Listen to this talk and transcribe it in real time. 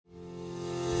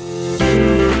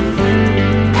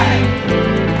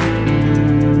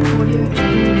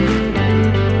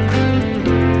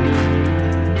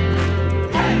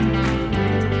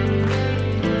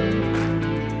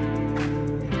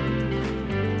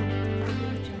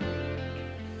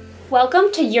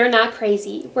Welcome to You're Not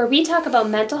Crazy, where we talk about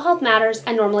mental health matters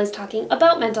and normalize talking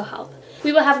about mental health.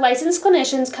 We will have licensed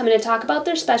clinicians come in to talk about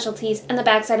their specialties and the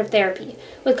backside of therapy,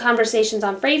 with conversations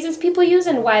on phrases people use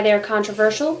and why they are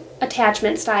controversial,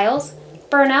 attachment styles,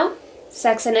 burnout,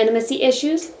 sex and intimacy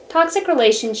issues, toxic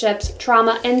relationships,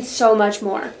 trauma, and so much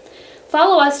more.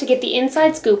 Follow us to get the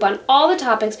inside scoop on all the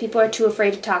topics people are too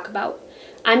afraid to talk about.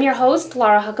 I'm your host,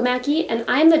 Laura Huckamacki, and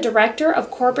I'm the Director of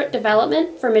Corporate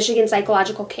Development for Michigan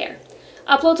Psychological Care.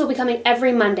 Uploads will be coming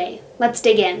every Monday. Let's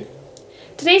dig in.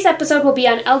 Today's episode will be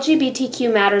on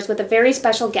LGBTQ matters with a very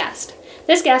special guest.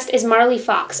 This guest is Marley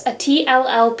Fox, a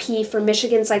TLLP for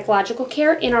Michigan Psychological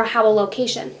Care in our Howell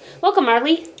location. Welcome,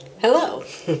 Marley. Hello.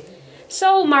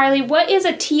 So, Marley, what is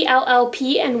a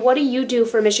TLLP and what do you do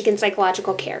for Michigan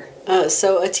Psychological Care?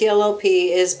 So a TLLP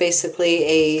is basically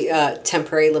a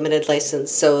temporary limited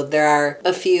license. So there are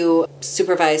a few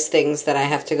supervised things that I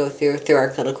have to go through our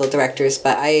clinical directors,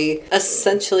 but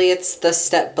it's the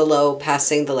step below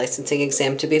passing the licensing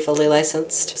exam to be fully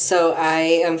licensed. So I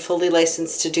am fully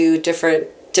licensed to do different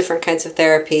kinds of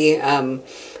therapy.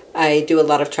 I do a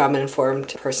lot of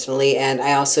trauma-informed personally, and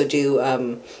I also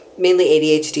do mainly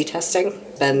ADHD testing.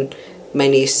 Been my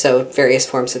niche, so various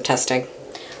forms of testing.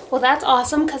 Well, that's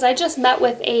awesome, because I just met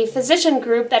with a physician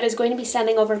group that is going to be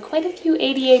sending over quite a few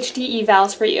ADHD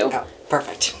evals for you. Oh,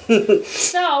 perfect.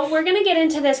 So, we're going to get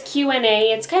into this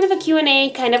Q&A. It's kind of a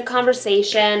Q&A kind of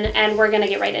conversation, and we're going to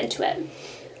get right into it.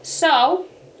 So,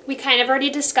 we kind of already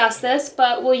discussed this,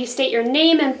 but will you state your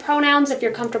name and pronouns if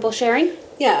you're comfortable sharing?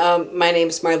 Yeah, my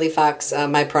name's Marley Fox.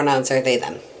 My pronouns are they,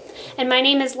 them. And my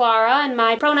name is Laura, and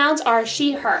my pronouns are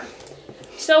she, her.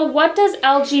 So what does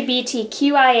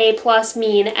LGBTQIA plus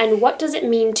mean, and what does it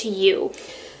mean to you?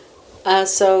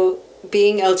 So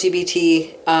being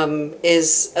LGBT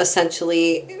is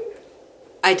essentially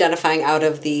identifying out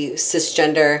of the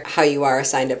cisgender, how you are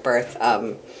assigned at birth,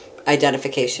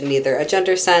 identification, either a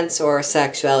gender sense or a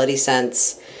sexuality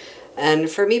sense. And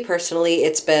for me personally,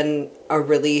 it's been a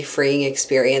really freeing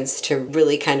experience to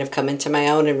really kind of come into my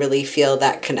own and really feel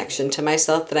that connection to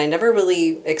myself that I never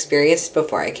really experienced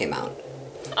before I came out.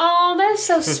 Oh, that's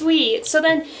so sweet. So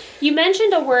then you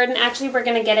mentioned a word, and actually we're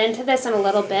going to get into this in a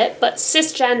little bit, but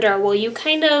cisgender, will you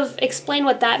kind of explain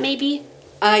what that may be?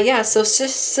 So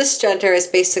cisgender is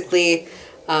basically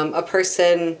a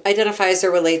person identifies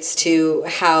or relates to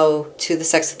the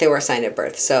sex that they were assigned at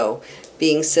birth. So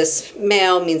being cis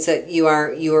male means that you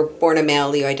were born a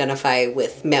male, you identify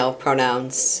with male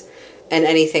pronouns, and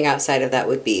anything outside of that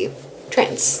would be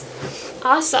trans.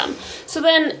 Awesome. So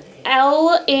then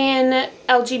L in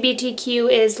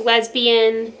LGBTQ is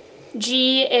lesbian,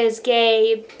 G is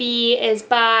gay, B is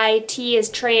bi, T is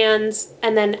trans,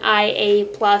 and then IA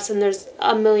plus, and there's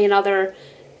a million other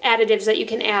additives that you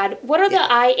can add. What are the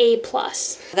IA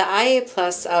plus? The IA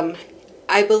plus,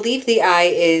 I believe the I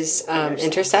is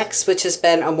intersex, which has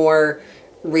been a more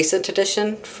recent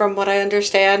addition from what I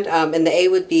understand, and the A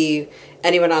would be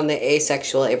anyone on the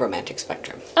asexual, aromantic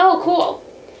spectrum. Oh, cool.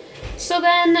 So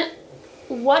then,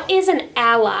 what is an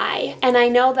ally? And I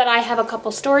know that I have a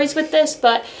couple stories with this,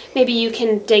 but maybe you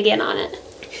can dig in on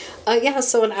it.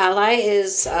 So an ally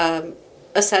is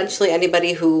essentially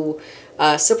anybody who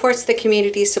supports the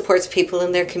community, supports people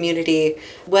in their community,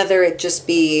 whether it just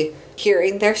be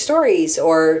hearing their stories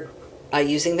or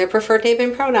using their preferred name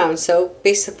and pronouns. So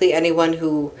basically anyone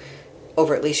who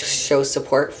overtly shows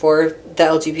support for the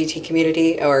LGBT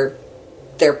community or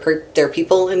their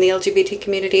people in the LGBT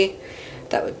community,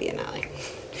 that would be an ally.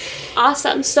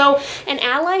 Awesome. So an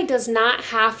ally does not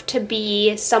have to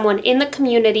be someone in the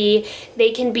community.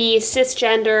 They can be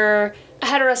cisgender,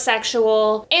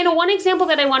 heterosexual. And one example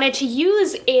that I wanted to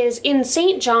use is in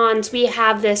St. John's, we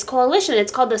have this coalition.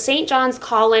 It's called the St. John's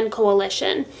Call-In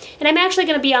Coalition. And I'm actually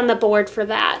going to be on the board for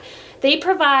that. They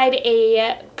provide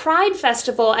a Pride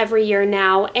Festival every year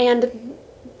now, and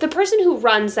the person who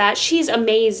runs that, she's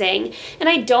amazing. And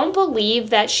I don't believe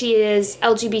that she is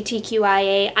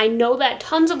LGBTQIA. I know that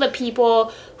tons of the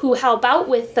people who help out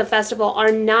with the festival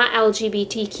are not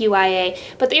LGBTQIA,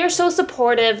 but they are so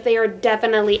supportive. They are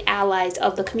definitely allies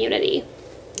of the community.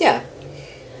 Yeah.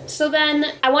 So then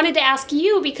I wanted to ask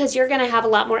you, because you're going to have a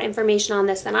lot more information on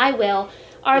this than I will,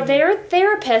 are there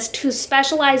therapists who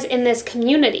specialize in this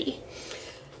community?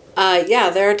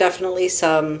 There are definitely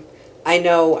some. I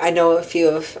know a few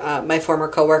of my former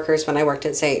coworkers when I worked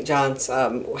at St. John's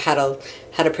had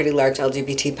a pretty large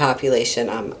LGBT population.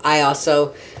 I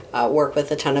also work with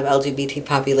a ton of LGBT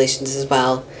populations as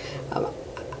well.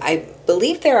 I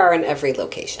believe there are in every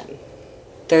location.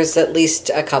 There's at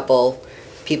least a couple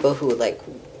people who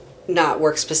not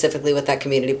work specifically with that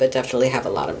community, but definitely have a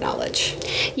lot of knowledge.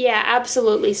 Yeah,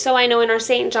 absolutely. So I know in our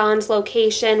St. John's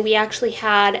location, we actually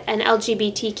had an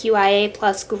LGBTQIA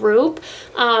plus group,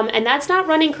 and that's not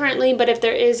running currently, but if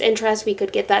there is interest, we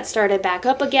could get that started back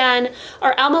up again.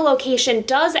 Our Alma location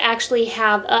does actually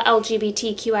have a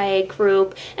LGBTQIA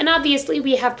group, and obviously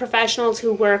we have professionals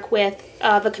who work with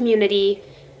the community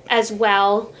as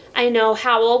well. I know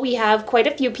Howell, we have quite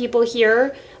a few people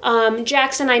here.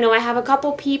 Jackson, I know I have a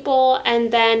couple people,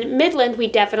 and then Midland, we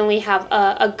definitely have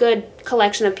a good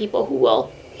collection of people who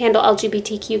will handle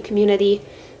LGBTQ community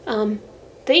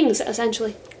things,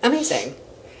 essentially. Amazing.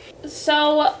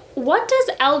 So, what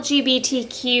does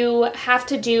LGBTQ have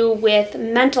to do with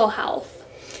mental health?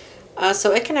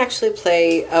 So it can actually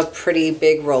play a pretty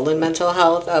big role in mental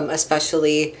health,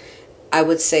 especially, I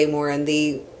would say, more in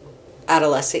the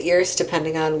adolescent years,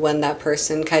 depending on when that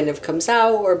person kind of comes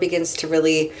out or begins to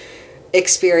really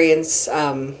experience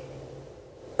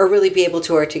or really be able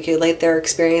to articulate their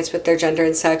experience with their gender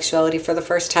and sexuality for the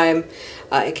first time.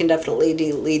 It can definitely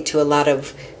lead to a lot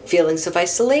of feelings of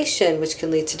isolation, which can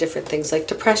lead to different things like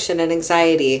depression and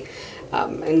anxiety.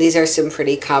 And these are some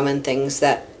pretty common things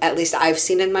that at least I've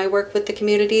seen in my work with the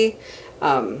community.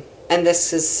 And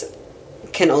this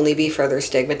can only be further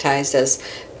stigmatized as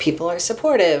people are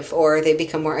supportive or they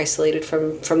become more isolated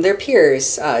from their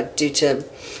peers due to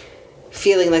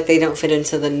feeling like they don't fit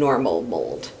into the normal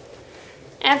mold.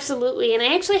 Absolutely, and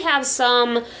I actually have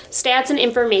some stats and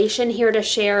information here to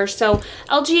share. So,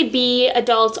 LGB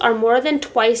adults are more than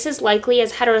twice as likely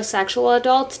as heterosexual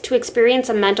adults to experience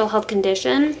a mental health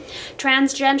condition.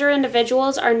 Transgender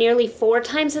individuals are nearly 4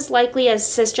 times as likely as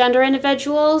cisgender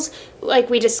individuals, like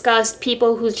we discussed,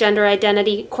 people whose gender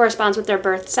identity corresponds with their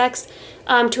birth sex,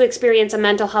 to experience a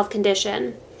mental health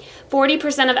condition.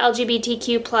 40% of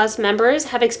LGBTQ plus members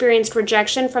have experienced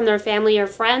rejection from their family or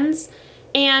friends.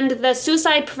 And the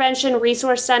Suicide Prevention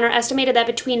Resource Center estimated that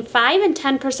between 5 and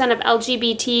 10% of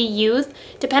LGBT youth,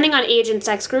 depending on age and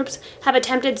sex groups, have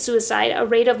attempted suicide, a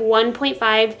rate of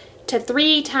 1.5 to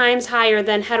 3 times higher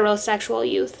than heterosexual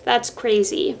youth. That's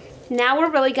crazy. Now we're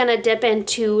really going to dip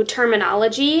into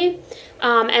terminology,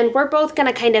 and we're both going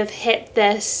to kind of hit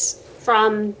this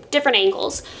from different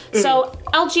angles. So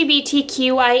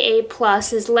LGBTQIA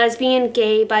plus is lesbian,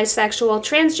 gay, bisexual,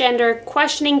 transgender,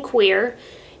 questioning queer,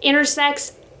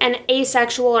 intersex, and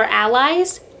asexual or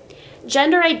allies.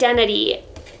 Gender identity,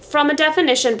 from a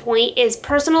definition point, is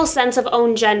personal sense of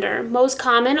own gender. Most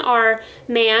common are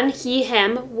man, he,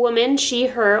 him, woman, she,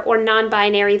 her, or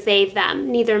non-binary they,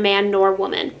 them, neither man nor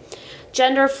woman.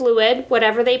 Gender fluid,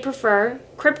 whatever they prefer.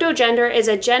 Cryptogender is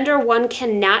a gender one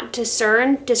cannot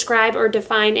discern, describe, or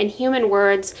define in human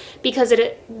words because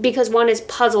one is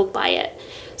puzzled by it.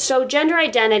 So gender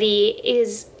identity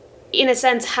is, in a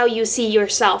sense, how you see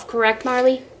yourself, correct,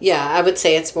 Marley? Yeah, I would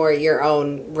say it's more your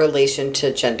own relation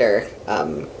to gender.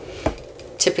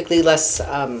 Typically less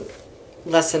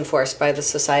enforced by the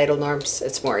societal norms.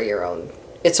 It's more your own.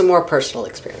 It's a more personal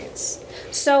experience.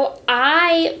 So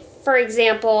I, for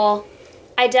example,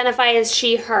 identify as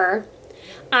she, her.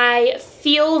 I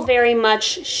feel very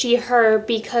much she, her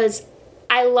because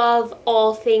I love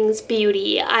all things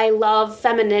beauty. I love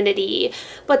femininity.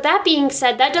 But that being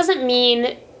said, that doesn't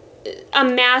mean a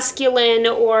masculine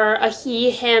or a he,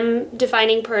 him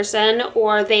defining person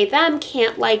or they, them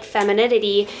can't like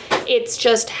femininity. It's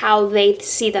just how they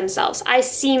see themselves. I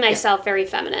see myself very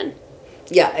feminine.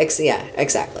 Yeah,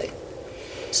 exactly.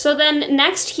 So then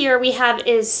next here we have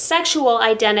is sexual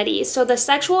identity. So the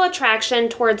sexual attraction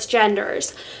towards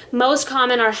genders. Most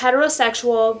common are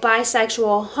heterosexual,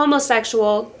 bisexual,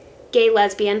 homosexual, gay,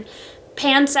 lesbian,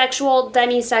 pansexual,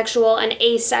 demisexual, and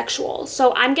asexual.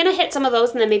 So I'm going to hit some of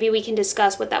those and then maybe we can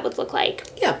discuss what that would look like.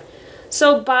 Yeah.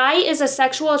 So bi is a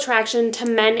sexual attraction to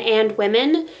men and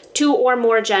women, 2 or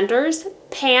more genders.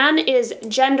 Pan is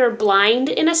gender blind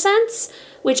in a sense,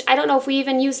 which I don't know if we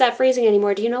even use that phrasing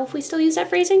anymore. Do you know if we still use that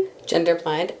phrasing? Gender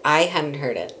blind? I hadn't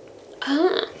heard it.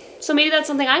 So maybe that's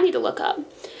something I need to look up.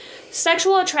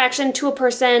 Sexual attraction to a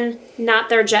person, not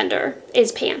their gender,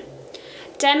 is pan.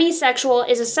 Demisexual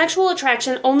is a sexual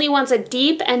attraction only once a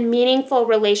deep and meaningful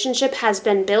relationship has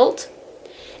been built.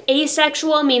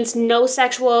 Asexual means no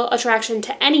sexual attraction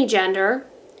to any gender.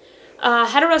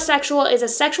 Heterosexual is a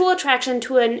sexual attraction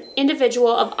to an individual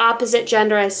of opposite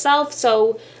gender as self,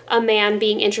 so a man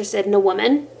being interested in a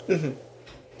woman. Mm-hmm.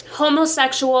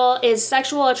 Homosexual is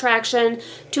sexual attraction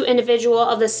to individual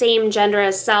of the same gender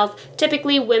as self,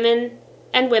 typically women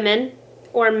and women,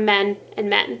 or men and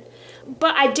men.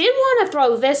 But I did want to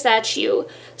throw this at you.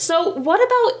 So what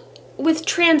about with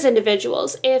trans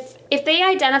individuals? If they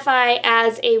identify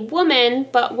as a woman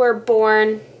but were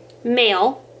born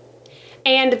male,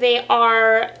 and they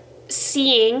are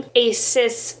seeing a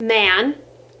cis man,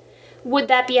 would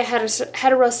that be a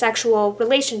heterosexual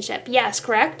relationship? Yes,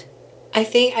 correct? I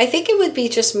think it would be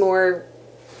just more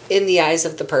in the eyes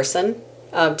of the person,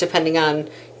 depending on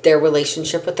their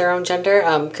relationship with their own gender.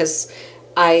 Because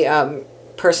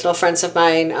personal friends of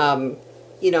mine,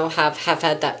 have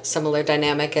had that similar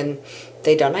dynamic, and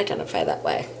they don't identify that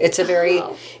way. It's a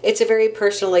very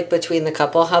personal, like, between the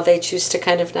couple, how they choose to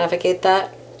kind of navigate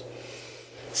that.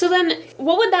 So then,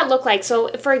 what would that look like? So,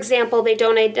 for example, they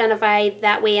don't identify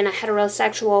that way in a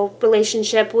heterosexual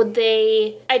relationship. Would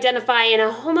they identify in a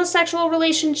homosexual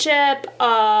relationship?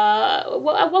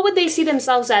 What would they see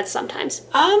themselves as sometimes?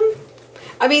 I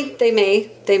mean, they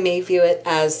may view it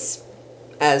as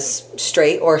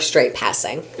straight or straight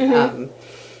passing. Mm-hmm.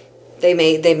 They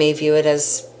may view it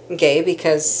as gay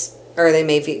because, or they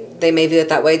may view it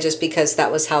that way just because that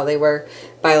was how they were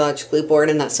biologically born,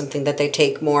 and that's something that they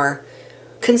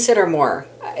consider more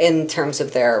in terms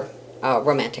of their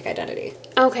romantic identity.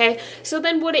 Okay, so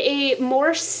then would a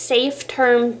more safe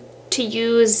term to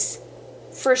use,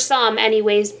 for some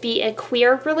anyways, be a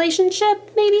queer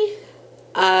relationship, maybe?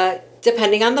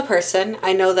 Depending on the person.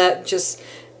 I know that just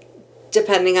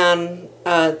depending on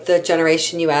the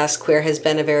generation you ask, queer has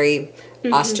been a very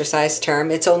ostracized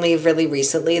term. It's only really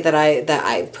recently that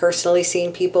I've personally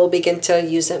seen people begin to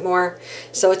use it more.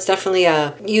 So it's definitely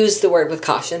use the word with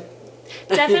caution.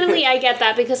 Definitely, I get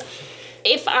that, because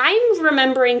if I'm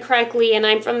remembering correctly, and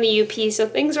I'm from the UP, so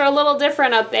things are a little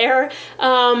different up there,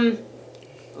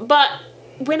 but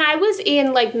when I was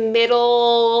in, like,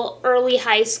 early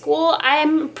high school,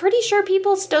 I'm pretty sure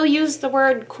people still use the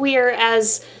word queer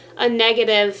as a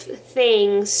negative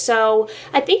thing, so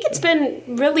I think it's been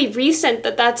really recent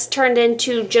that that's turned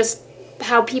into just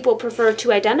how people prefer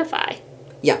to identify.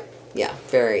 Yeah,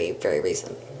 very, very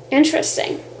recent.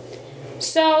 Interesting.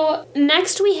 So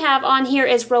next we have on here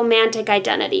is romantic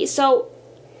identity. So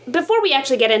before we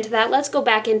actually get into that, let's go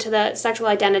back into the sexual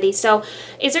identity. So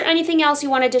is there anything else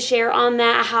you wanted to share on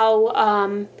that,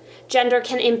 how gender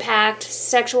can impact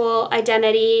sexual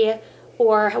identity,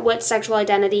 or what sexual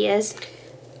identity is?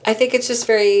 I think it's just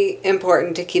very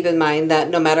important to keep in mind that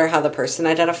no matter how the person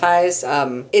identifies,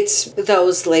 it's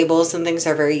those labels and things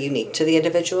are very unique to the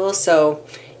individual. So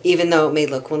even though it may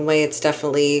look one way, it's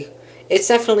definitely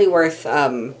worth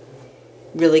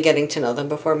really getting to know them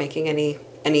before making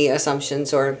any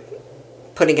assumptions or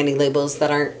putting any labels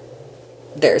that aren't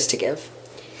theirs to give.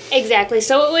 Exactly.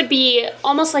 So it would be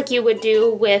almost like you would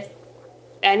do with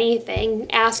anything.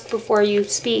 Ask before you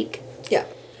speak. Yeah.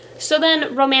 So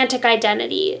then romantic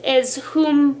identity is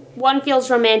whom one feels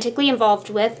romantically involved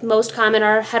with. Most common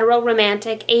are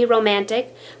heteroromantic, aromantic,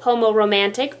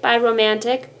 homoromantic,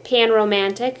 biromantic,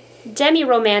 panromantic,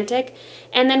 demiromantic,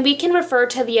 and then we can refer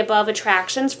to the above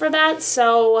attractions for that.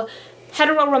 So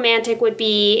heteroromantic would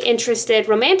be interested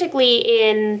romantically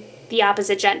in the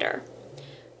opposite gender.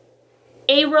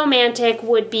 Aromantic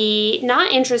would be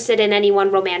not interested in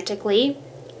anyone romantically.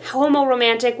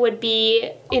 Homoromantic would be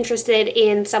interested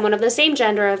in someone of the same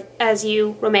gender as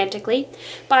you romantically.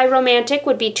 Biromantic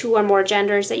would be two or more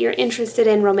genders that you're interested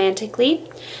in romantically.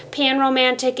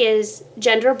 Panromantic is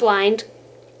gender blind.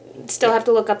 Still have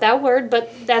to look up that word,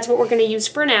 but that's what we're going to use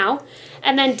for now.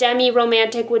 And then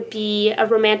demi-romantic would be a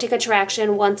romantic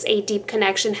attraction once a deep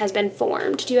connection has been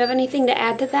formed. Do you have anything to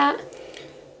add to that?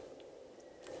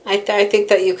 I think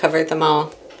that you covered them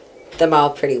all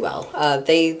pretty well.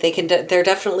 They can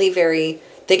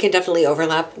definitely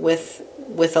overlap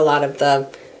with a lot of the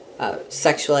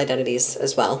sexual identities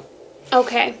as well.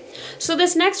 Okay, so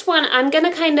this next one I'm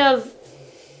gonna kind of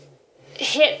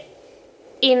hit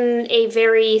in a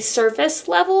very surface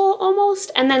level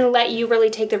almost, and then let you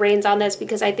really take the reins on this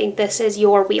because I think this is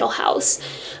your wheelhouse.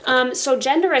 So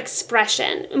gender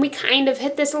expression, and we kind of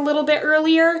hit this a little bit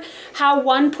earlier, how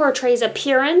one portrays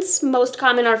appearance. Most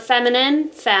common are feminine,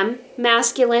 femme,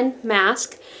 masculine,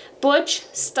 mask, butch,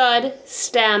 stud,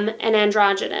 stem, and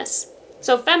androgynous.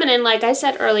 So feminine, like I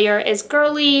said earlier, is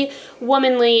girly,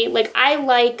 womanly, like I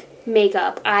like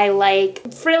makeup. I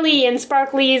like frilly and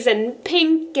sparklies and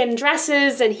pink and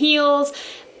dresses and heels.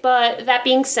 But that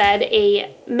being said,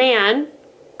 a man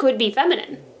could be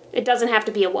feminine. It doesn't have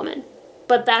to be a woman.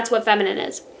 But that's what feminine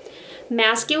is.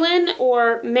 Masculine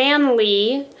or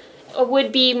manly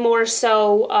would be more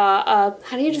so,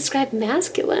 how do you describe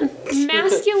masculine?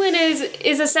 Masculine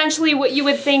is essentially what you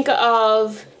would think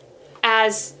of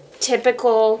as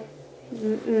typical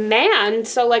man.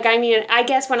 So, like, I mean, I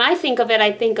guess when I think of it,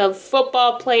 I think of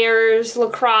football players,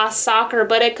 lacrosse, soccer,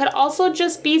 but it could also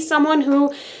just be someone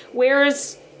who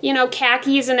wears,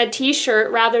 khakis and a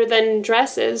t-shirt rather than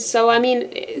dresses. So, I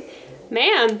mean,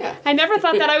 Man, Yeah. I never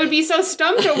thought that I would be so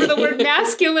stumped over the word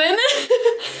masculine.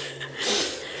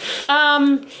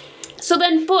 So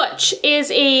then butch is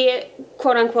a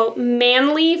quote-unquote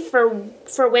manly for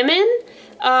women.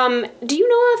 Do you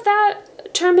know if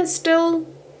that term is still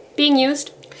being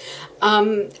used?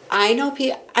 I know.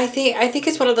 I think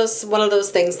it's one of those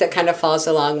things that kind of falls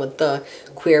along with the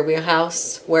queer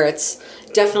wheelhouse, where it's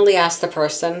definitely ask the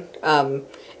person,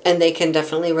 and they can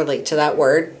definitely relate to that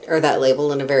word or that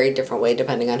label in a very different way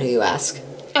depending on who you ask.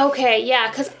 Okay, yeah,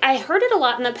 because I heard it a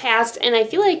lot in the past, and I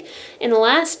feel like in the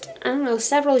last,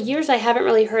 several years, I haven't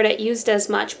really heard it used as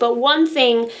much. But one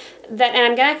thing that,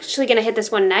 and I'm actually going to hit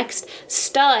this one next,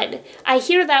 stud. I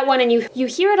hear that one, and you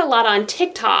hear it a lot on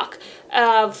TikTok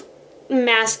of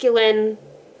masculine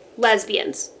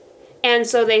lesbians. And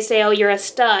so they say, oh, you're a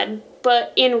stud.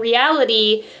 But in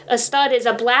reality, a stud is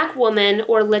a black woman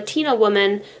or Latina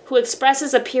woman who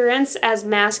expresses appearance as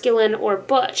masculine or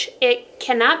butch. It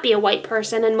cannot be a white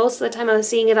person, and most of the time I was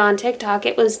seeing it on TikTok,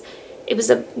 it was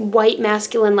a white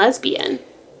masculine lesbian.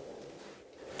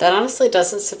 That honestly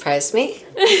doesn't surprise me.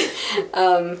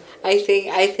 I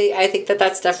think that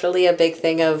that's definitely a big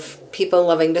thing of people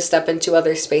loving to step into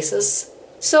other spaces.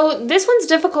 So this one's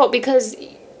difficult because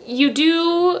you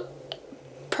do,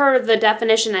 per the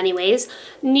definition anyways,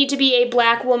 need to be a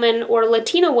black woman or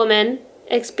Latina woman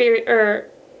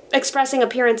expressing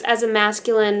appearance as a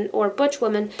masculine or butch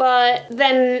woman. But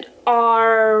then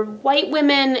are white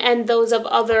women and those of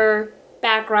other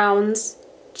backgrounds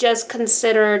just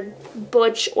considered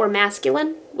butch or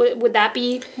masculine? Would that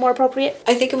be more appropriate?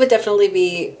 I think it would definitely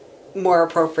be more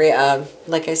appropriate.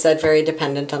 Like I said, very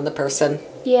dependent on the person.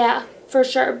 Yeah, for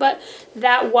sure. But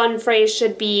that one phrase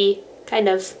should be kind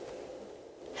of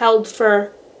held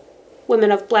for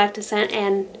women of black descent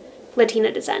and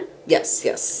Latina descent.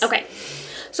 Yes. Okay.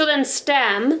 So then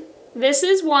STEM, this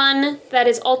is one that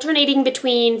is alternating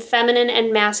between feminine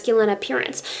and masculine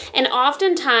appearance. And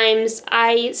oftentimes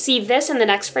I see this in the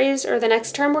next phrase or the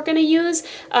next term we're going to use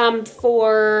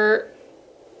for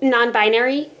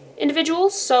non-binary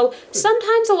individuals. So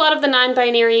sometimes a lot of the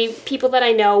non-binary people that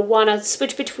I know want to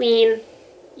switch between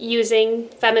using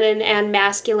feminine and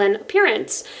masculine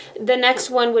appearance. The next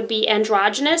one would be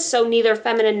androgynous, so neither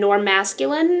feminine nor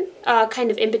masculine, kind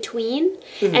of in between.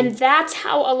 Mm-hmm. And that's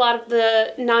how a lot of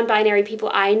the non-binary people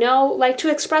I know like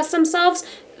to express themselves,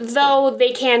 though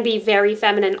they can be very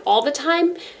feminine all the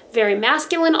time, very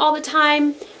masculine all the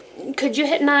time. Could you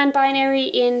hit non-binary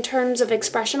in terms of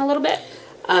expression a little bit?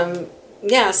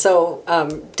 Yeah, so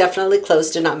definitely clothes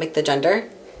do not make the gender.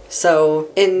 So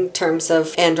in terms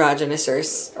of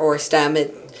androgynous or STEM,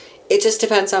 it just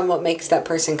depends on what makes that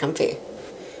person comfy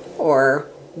or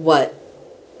what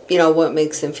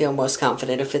makes them feel most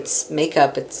confident. If it's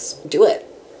makeup, do it.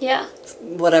 Yeah.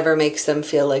 Whatever makes them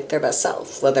feel like their best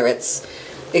self, whether it's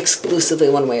exclusively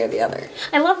one way or the other.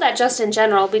 I love that just in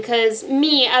general because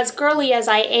me, as girly as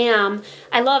I am,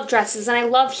 I love dresses and I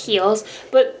love heels,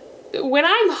 but when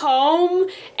I'm home,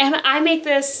 and I make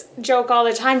this joke all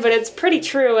the time, but it's pretty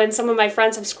true, and some of my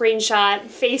friends have screenshot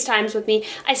FaceTimes with me,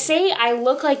 I say I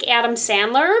look like Adam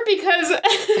Sandler because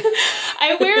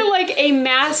I wear like a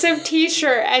massive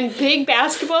t-shirt and big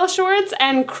basketball shorts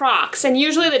and Crocs, and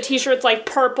usually the t-shirt's like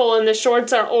purple and the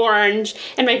shorts are orange,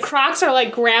 and my Crocs are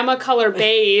like grandma color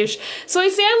beige. So I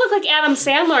say I look like Adam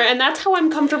Sandler, and that's how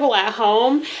I'm comfortable at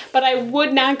home, but I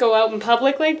would not go out in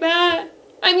public like that.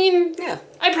 I mean, yeah.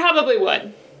 I probably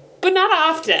would, but not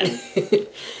often.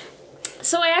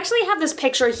 So I actually have this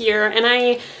picture here, and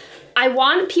I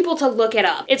want people to look it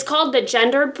up. It's called the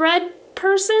genderbread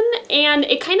person, and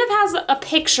it kind of has a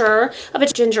picture of a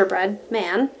gingerbread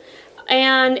man,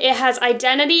 and it has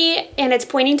identity, and it's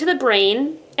pointing to the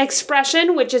brain,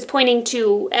 expression, which is pointing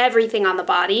to everything on the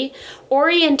body,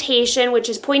 orientation, which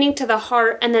is pointing to the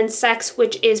heart, and then sex,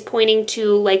 which is pointing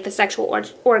to like the sexual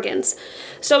organs.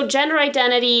 So gender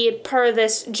identity per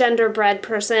this genderbread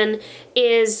person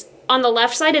is on the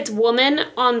left side it's woman,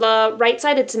 on the right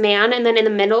side it's man, and then in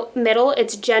the middle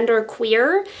it's gender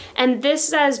queer. And this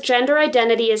says gender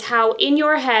identity is how in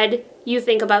your head you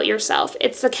think about yourself.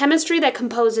 It's the chemistry that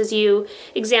composes you,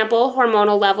 example,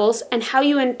 hormonal levels, and how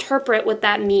you interpret what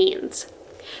that means.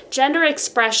 Gender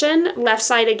expression, left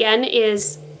side again,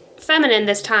 is feminine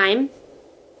this time.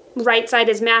 Right side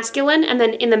is masculine, and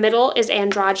then in the middle is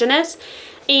androgynous.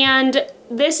 And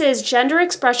this is gender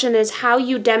expression is how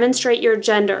you demonstrate your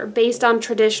gender based on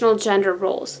traditional gender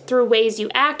roles through ways you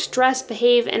act, dress,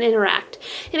 behave, and interact.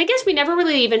 And I guess we never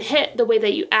really even hit the way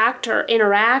that you act or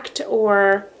interact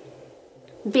or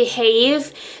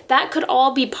behave. That could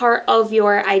all be part of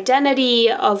your identity,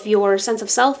 of your sense of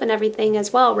self and everything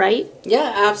as well, right?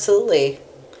 Yeah, absolutely.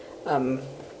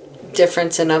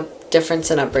 difference in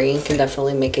upbringing can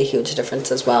definitely make a huge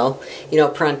difference as well. You know,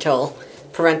 parental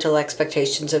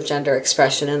expectations of gender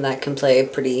expression, and that can play a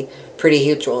pretty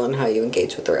huge role in how you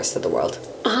engage with the rest of the world.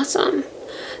 Awesome.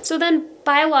 So then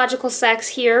biological sex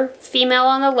here, female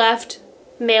on the left,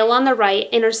 male on the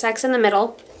right, intersex in the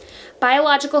middle.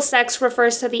 Biological sex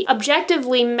refers to the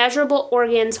objectively measurable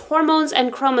organs, hormones,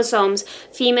 and chromosomes.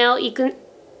 Female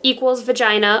equals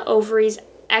vagina, ovaries,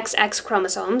 XX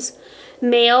chromosomes.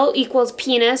 Male equals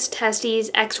penis,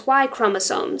 testes, XY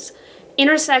chromosomes.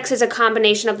 Intersex is a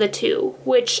combination of the two,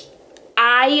 which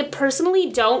I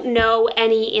personally don't know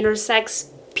any intersex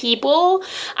people.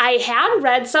 I had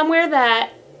read somewhere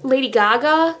that Lady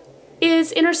Gaga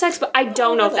is intersex, but I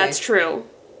don't know if that's true.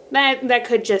 That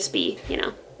could just be,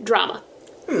 drama.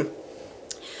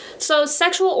 So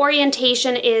sexual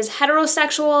orientation is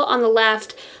heterosexual on the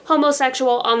left,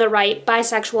 homosexual on the right,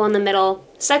 bisexual in the middle.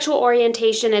 Sexual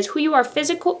orientation is who you are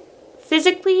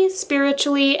physically,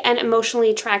 spiritually, and emotionally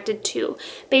attracted to,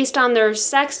 based on their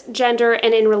sex, gender,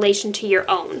 and in relation to your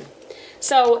own.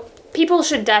 So people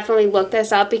should definitely look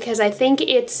this up because I think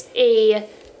it's a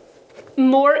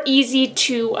more easy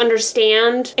to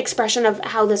understand expression of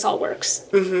how this all works.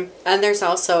 Mm-hmm. And there's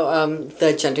also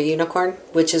the gender unicorn,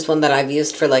 which is one that I've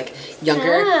used for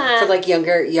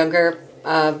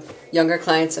younger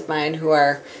clients of mine who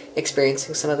are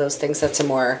experiencing some of those things. That's a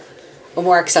more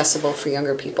accessible for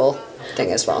younger people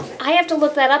thing as well. I have to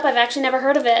look that up. I've actually never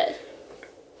heard of it.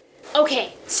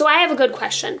 Okay, so I have a good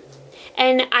question.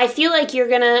 And I feel like you're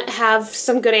going to have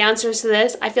some good answers to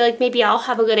this. I feel like maybe I'll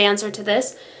have a good answer to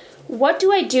this. What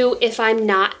do I do if I'm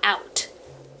not out?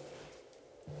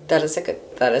 That is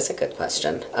a good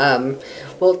question.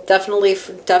 Well, definitely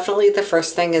the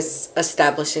first thing is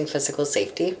establishing physical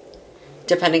safety.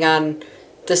 Depending on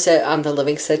the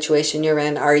living situation you're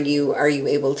in, are you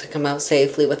able to come out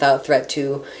safely without threat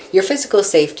to your physical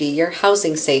safety, your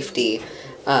housing safety,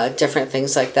 different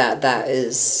things like that. That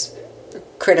is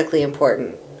critically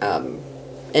important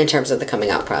in terms of the coming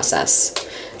out process.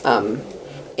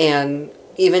 And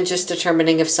even just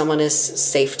determining if someone is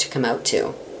safe to come out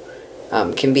to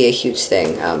can be a huge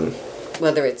thing.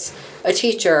 Whether it's a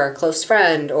teacher, or a close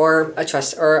friend, or a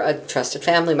trusted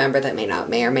family member that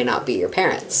may or may not be your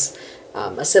parents,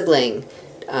 a sibling,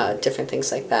 different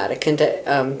things like that. It can.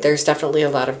 There's definitely a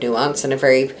lot of nuance and a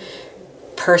very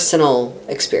personal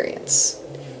experience.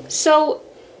 So,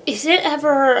 is it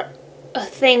ever a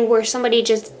thing where somebody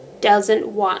just doesn't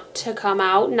want to come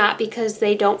out, not because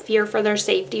they don't fear for their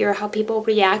safety or how people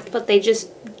react, but they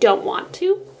just don't want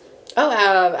to? Oh,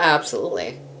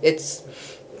 absolutely. It's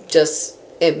just,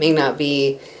 it may not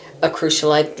be a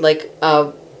crucial,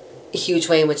 a huge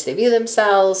way in which they view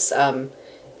themselves.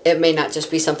 It may not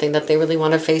just be something that they really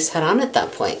want to face head on at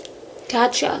that point.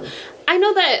 Gotcha. I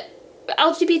know that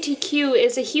LGBTQ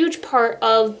is a huge part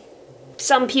of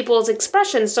some people's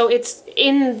expression, so it's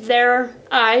in their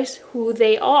eyes who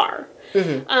they are.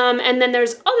 Mm-hmm. And then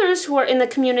there's others who are in the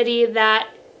community that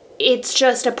it's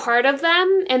just a part of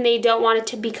them and they don't want it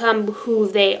to become who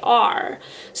they are.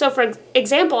 So for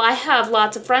example, I have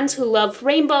lots of friends who love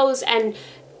rainbows and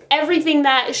everything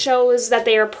that shows that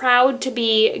they are proud to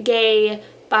be gay,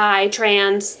 bi,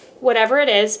 trans, whatever it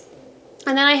is.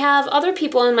 And then I have other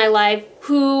people in my life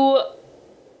who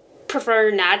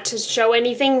prefer not to show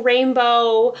anything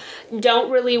rainbow, don't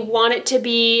really want it to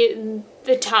be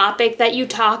the topic that you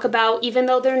talk about, even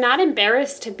though they're not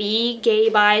embarrassed to be gay,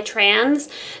 bi, trans.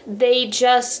 They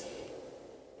just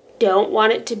don't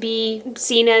want it to be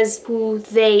seen as who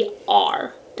they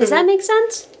are. Does that make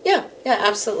sense? Yeah,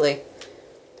 absolutely.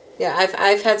 Yeah,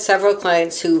 I've had several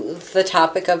clients who the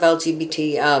topic of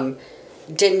LGBT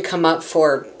didn't come up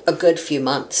for a good few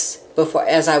months before,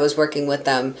 as I was working with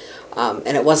them,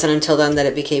 and it wasn't until then that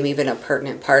it became even a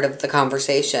pertinent part of the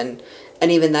conversation, and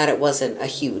even that it wasn't a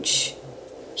huge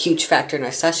factor in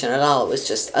our session at all. It was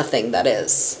just a thing that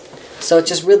is. So it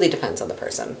just really depends on the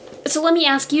person. So let me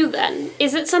ask you then,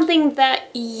 is it something that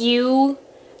you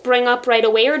bring up right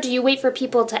away, or do you wait for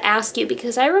people to ask you?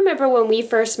 Because I remember when we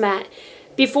first met,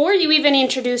 before you even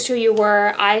introduced who you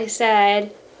were, I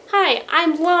said, "Hi,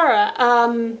 I'm Laura,"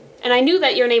 and I knew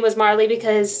that your name was Marley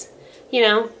because,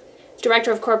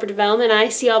 Director of Corporate Development, I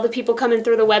see all the people coming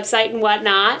through the website and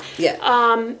whatnot.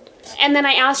 Yeah. And then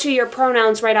I asked you your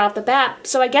pronouns right off the bat,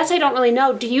 so I guess I don't really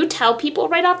know. Do you tell people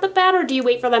right off the bat, or do you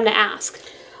wait for them to ask?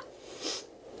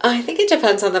 I think it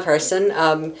depends on the person.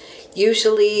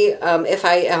 Usually, if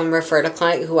I refer to a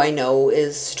client who I know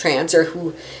is trans or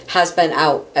who has been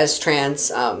out as trans,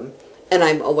 and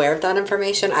I'm aware of that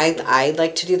information, I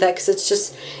like to do that because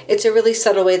it's a really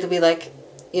subtle way to be like,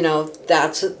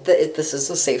 this is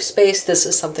a safe space. This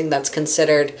is something that's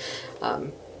considered.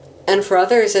 And for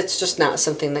others, it's just not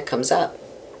something that comes up.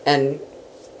 And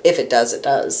if it does, it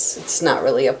does. It's not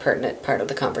really a pertinent part of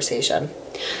the conversation.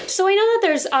 So I know that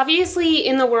there's obviously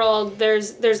in the world,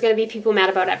 there's going to be people mad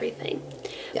about everything.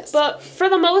 Yes. But for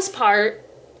the most part,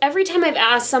 every time I've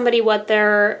asked somebody what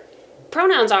their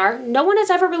pronouns are, no one has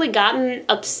ever really gotten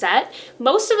upset.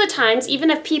 Most of the times, even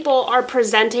if people are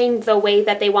presenting the way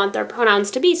that they want their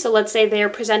pronouns to be, so let's say they're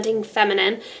presenting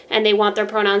feminine and they want their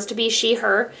pronouns to be she,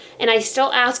 her, and I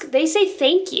still ask, they say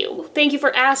thank you. Thank you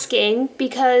for asking,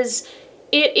 because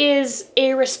it is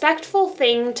a respectful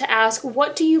thing to ask,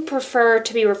 what do you prefer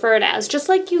to be referred as? Just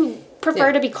like you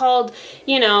prefer to be called,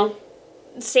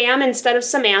 Sam instead of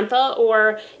Samantha,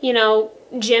 or,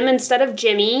 Jim instead of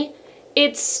Jimmy.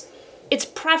 It's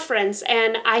preference,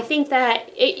 and I think that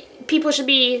people should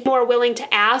be more willing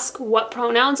to ask what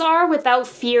pronouns are without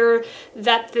fear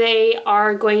that they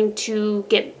are going to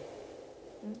get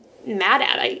mad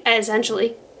at,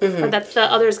 essentially, or that the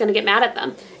other is going to get mad at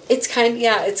them. It's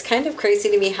kind of crazy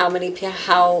to me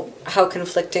how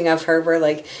conflicting I've heard where,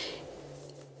 like,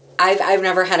 I've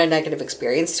never had a negative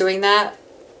experience doing that,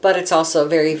 but it's also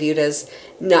very viewed as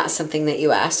not something that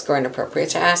you ask or inappropriate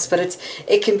to ask. But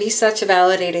it can be such a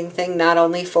validating thing, not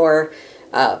only for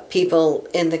people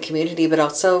in the community, but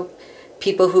also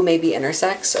people who may be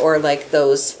intersex, or like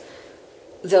those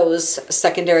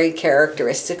secondary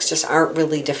characteristics just aren't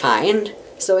really defined.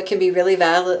 So it can be really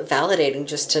validating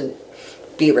just to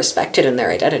be respected in their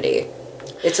identity.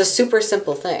 It's a super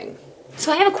simple thing.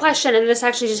 So I have a question, and this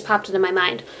actually just popped into my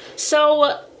mind.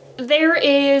 So there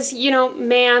is,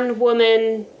 man,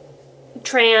 woman,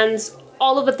 trans,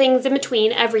 all of the things in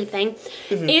between, everything.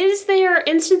 Mm-hmm. Is there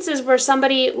instances where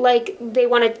somebody, like, they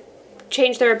want to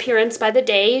change their appearance by the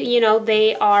day?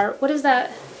 They are, what is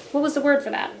that? What was the word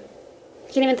for that? I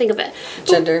can't even think of it.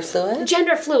 Gender fluid?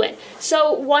 Gender fluid.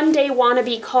 So one day want to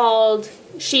be called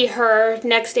she, her,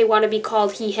 next day want to be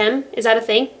called he, him. Is that a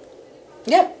thing?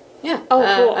 Yeah. Yeah. Oh,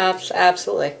 cool.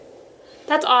 Absolutely.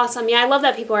 That's awesome. Yeah, I love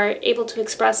that people are able to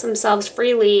express themselves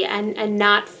freely and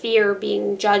not fear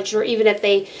being judged, or even if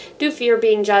they do fear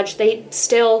being judged, they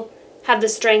still have the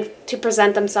strength to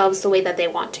present themselves the way that they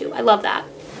want to. I love that.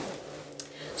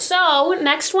 So,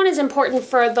 next one is important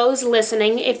for those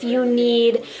listening. If you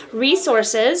need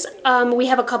resources, we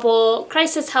have a couple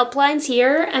crisis helplines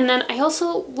here. And then I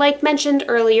also, like mentioned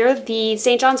earlier, the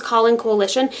St. John's Calling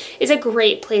Coalition is a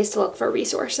great place to look for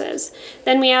resources.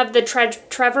 Then we have the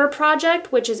Trevor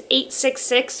Project, which is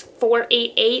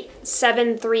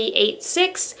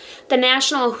 866-488-7386. The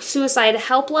National Suicide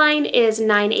Helpline is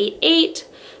 988.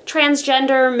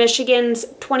 Transgender Michigan's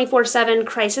 24/7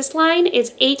 crisis line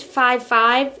is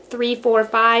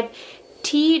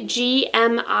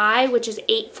 855-345-TGMI, which is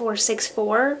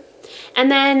 8464.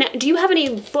 And then, do you have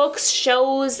any books,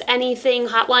 shows, anything,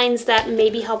 hotlines that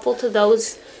may be helpful to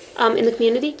those in the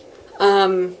community?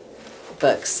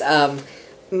 Books.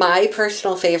 My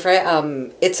personal favorite,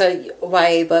 it's a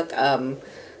YA book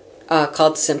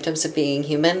called Symptoms of Being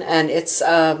Human, and it's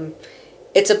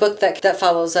a book that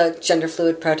follows a gender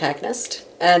fluid protagonist,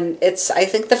 and it's, I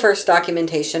think, the first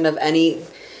documentation of any,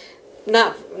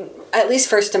 not, at least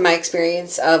first in my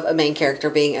experience, of a main character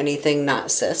being anything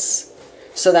not cis.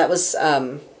 So that was,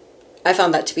 I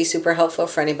found that to be super helpful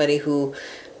for anybody who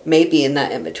may be in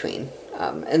that in-between.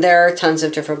 And there are tons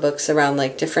of different books around,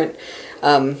 like, different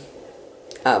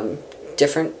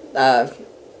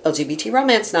LGBT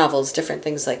romance novels, different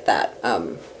things like that.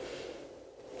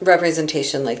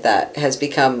 Representation like that has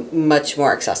become much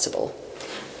more accessible.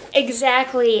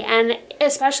 Exactly, and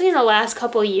especially in the last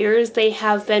couple years, they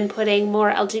have been putting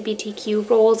more LGBTQ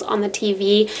roles on the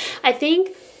TV. I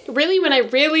think really when I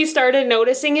really started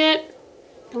noticing it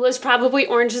was probably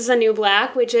Orange is the New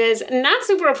Black, which is not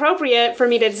super appropriate for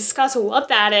me to discuss what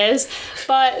that is,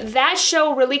 but that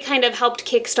show really kind of helped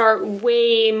kickstart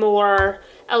way more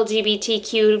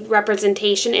LGBTQ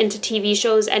representation into TV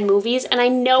shows and movies, and I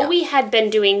know we had been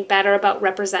doing better about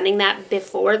representing that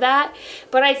before that,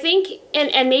 but I think,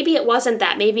 and maybe it wasn't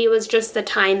that, maybe it was just the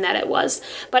time that it was,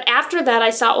 but after that I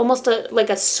saw almost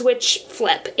a switch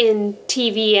flip in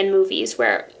TV and movies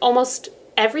where almost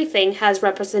everything has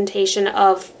representation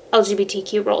of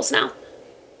LGBTQ roles now.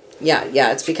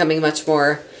 Yeah, it's becoming much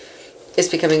more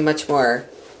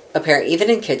apparent, even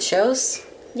in kids shows.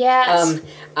 Yes.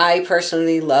 I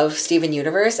personally love Steven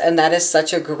Universe, and that is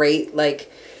such a great,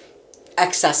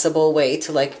 accessible way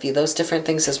to, view those different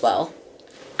things as well.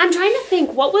 I'm trying to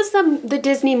think, what was the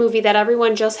Disney movie that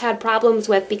everyone just had problems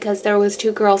with because there was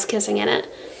two girls kissing in it?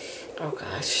 Oh,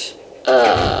 gosh.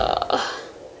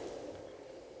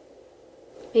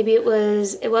 Maybe it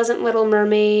wasn't Little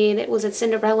Mermaid, was it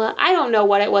Cinderella? I don't know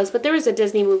what it was, but there was a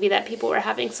Disney movie that people were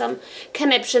having some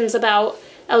conniptions about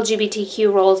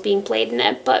LGBTQ roles being played in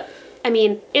it. But, I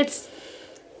mean, it's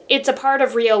a part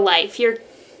of real life.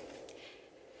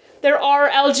 There are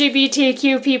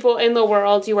LGBTQ people in the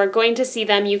world. You are going to see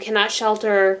them. You cannot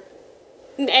shelter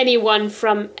anyone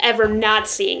from ever not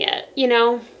seeing it, you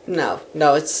know? No,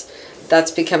 it's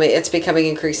becoming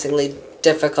increasingly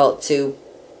difficult to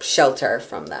shelter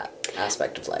from that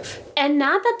aspect of life. And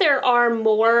not that there are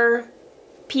more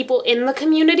people in the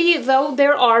community, though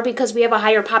there are because we have a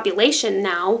higher population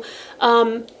now.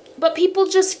 But people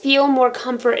just feel more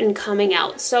comfort in coming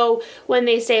out. So when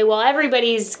they say, well,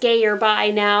 everybody's gay or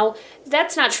bi now,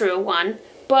 that's not true, one.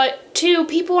 But two,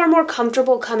 people are more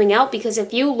comfortable coming out because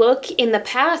if you look in the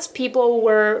past, people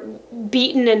were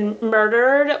beaten and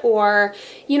murdered or,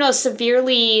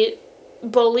 severely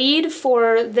bullied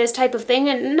for this type of thing.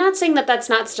 And not saying that that's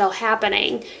not still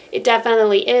happening. It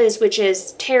definitely is, which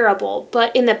is terrible.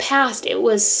 But in the past, it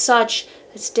was such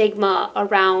a stigma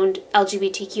around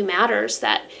LGBTQ matters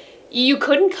that you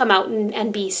couldn't come out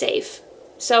and be safe.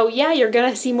 So yeah, you're going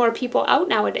to see more people out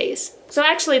nowadays. So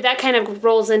actually, that kind of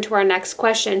rolls into our next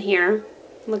question here.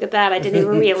 Look at that, I didn't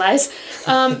even realize.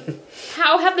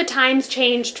 How have the times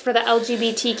changed for the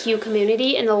LGBTQ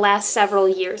community in the last several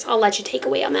years? I'll let you take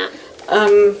away on that.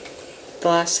 The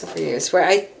last several years, where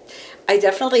I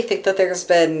definitely think that there's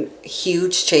been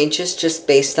huge changes just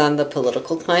based on the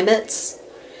political climates,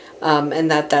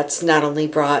 and that's not only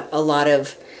brought a lot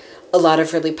of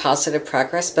really positive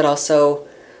progress, but also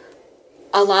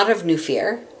a lot of new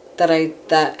fear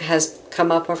that has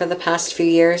come up over the past few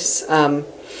years.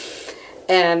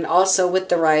 And also with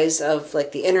the rise of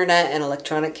like the internet and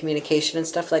electronic communication and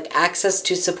stuff, like access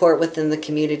to support within the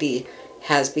community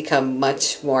has become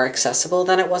much more accessible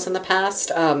than it was in the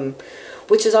past,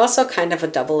 which is also kind of a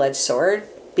double-edged sword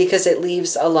because it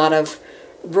leaves a lot of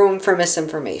room for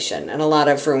misinformation and a lot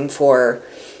of room for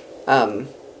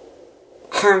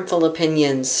harmful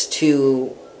opinions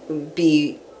to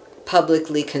be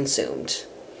publicly consumed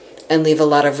and leave a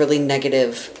lot of really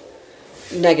negative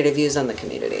views on the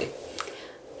community.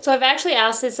 So I've actually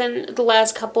asked this in the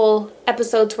last couple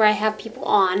episodes where I have people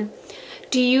on.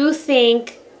 Do you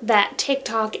think that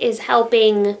TikTok is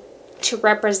helping to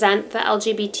represent the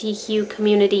LGBTQ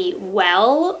community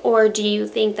well, or do you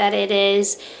think that it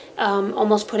is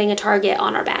almost putting a target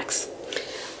on our backs?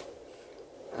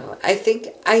 I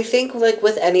think like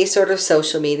with any sort of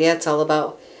social media, it's all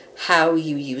about how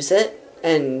you use it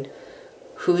and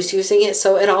who's using it.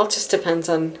 So it all just depends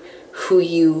on who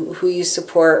you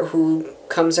support, who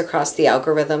comes across the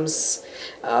algorithms,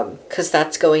 because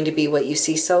that's going to be what you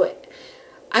see. So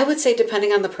I would say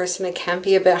depending on the person, it can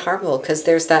be a bit harmful because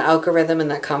there's that algorithm and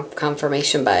that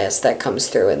confirmation bias that comes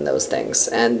through in those things,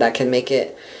 and that can make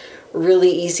it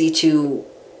really easy to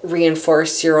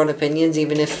reinforce your own opinions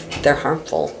even if they're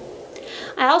harmful.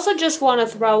 I also just want to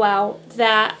throw out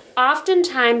that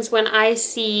oftentimes when I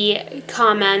see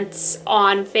comments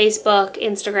on Facebook,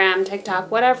 Instagram,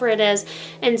 TikTok, whatever it is,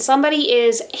 and somebody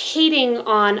is hating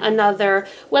on another,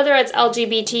 whether it's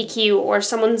LGBTQ or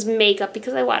someone's makeup,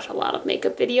 because I watch a lot of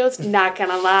makeup videos, not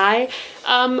gonna lie,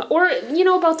 or,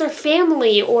 about their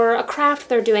family or a craft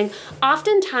they're doing,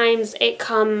 oftentimes it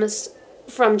comes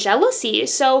from jealousy.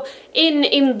 So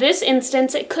in this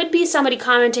instance, it could be somebody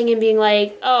commenting and being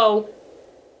like, oh,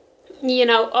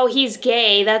 he's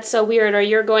gay, that's so weird, or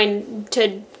you're going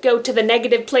to go to the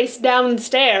negative place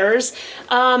downstairs.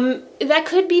 That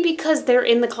could be because they're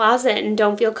in the closet and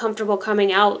don't feel comfortable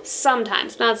coming out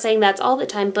sometimes. Not saying that's all the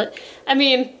time, but I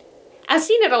mean, I've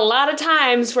seen it a lot of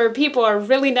times where people are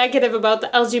really negative about the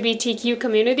LGBTQ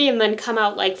community and then come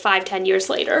out like 5-10 years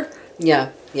later. Yeah.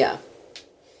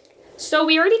 So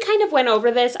we already kind of went over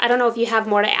this. I don't know if you have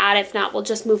more to add. If not, we'll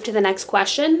just move to the next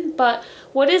question. But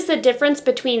what is the difference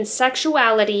between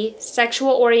sexuality,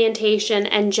 sexual orientation,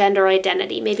 and gender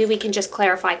identity? Maybe we can just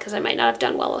clarify because I might not have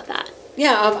done well with that.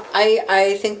 Yeah,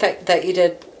 I think that you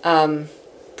did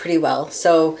pretty well.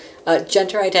 So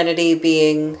gender identity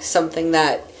being something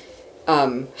that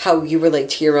how you relate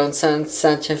to your own sense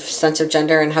of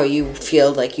gender and how you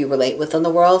feel like you relate within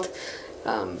the world.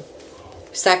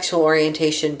 Sexual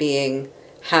orientation being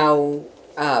how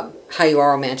you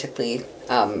are romantically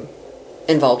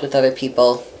involved with other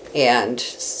people, and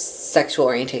sexual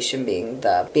orientation being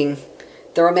the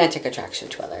romantic attraction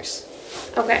to others.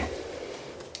 Okay.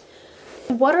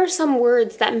 What are some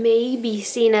words that may be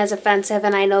seen as offensive?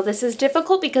 And I know this is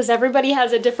difficult because everybody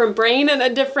has a different brain and a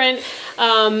different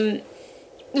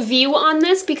view on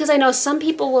this, because I know some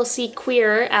people will see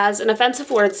queer as an offensive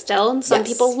word still, and some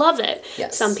people love it.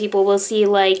 Yes. Some people will see,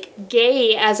 like,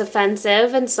 gay as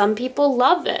offensive, and some people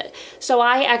love it. So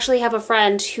I actually have a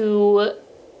friend who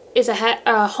is a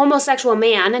homosexual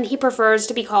man, and he prefers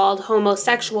to be called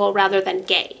homosexual rather than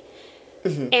gay.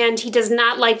 Mm-hmm. And he does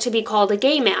not like to be called a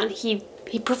gay man. He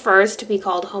prefers to be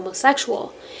called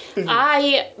homosexual. Mm-hmm.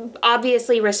 I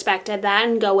obviously respected that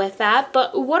and go with that,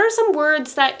 but what are some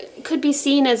words that could be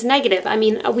seen as negative? I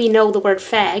mean, we know the word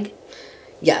fag.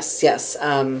 Yes.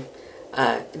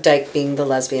 Dyke being the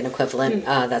lesbian equivalent,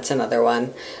 that's another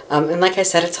one. And like I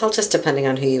said, it's all just depending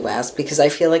on who you ask, because I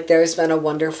feel like there's been a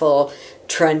wonderful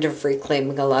trend of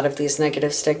reclaiming a lot of these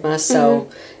negative stigmas, so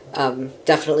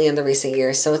definitely in the recent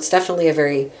years. So it's definitely a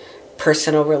very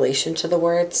personal relation to the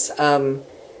words.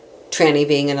 Tranny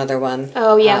being another one.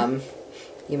 Oh, yeah.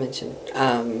 You mentioned.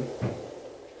 Trying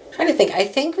to think. I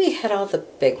think we had all the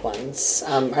big ones.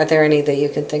 Are there any that you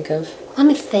can think of? Let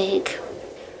me think.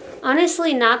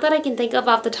 Honestly, not that I can think of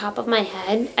off the top of my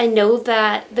head. I know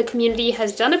that the community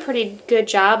has done a pretty good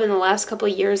job in the last couple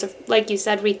of years of, like you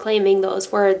said, reclaiming those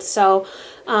words. So,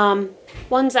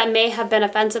 ones that may have been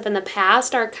offensive in the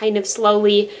past are kind of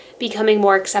slowly becoming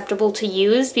more acceptable to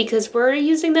use because we're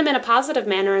using them in a positive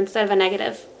manner instead of a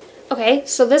negative. Okay,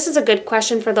 so this is a good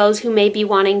question for those who may be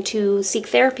wanting to seek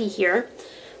therapy here.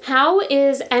 How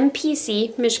is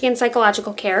MPC, Michigan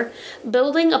Psychological Care,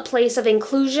 building a place of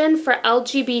inclusion for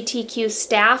LGBTQ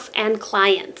staff and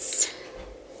clients?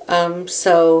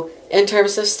 So in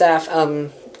terms of staff,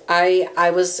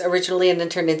 I was originally an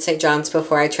intern in St. John's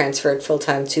before I transferred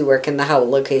full-time to work in the Howell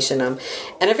location, and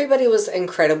everybody was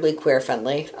incredibly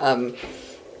queer-friendly.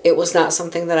 It was not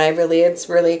something that I really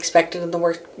expected in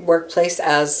the workplace,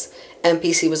 as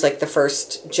MPC was like the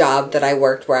first job that I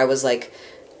worked where I was like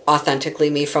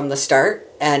authentically me from the start,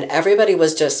 and everybody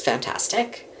was just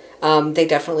fantastic. They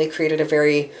definitely created a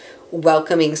very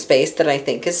welcoming space that I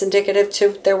think is indicative to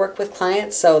their work with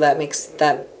clients, so that makes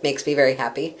me very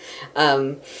happy.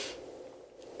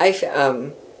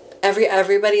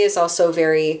 Everybody is also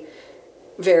very,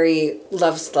 very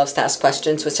loves to ask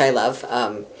questions, which I love.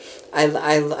 I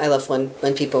love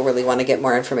when people really want to get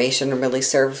more information and really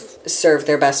serve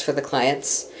their best for the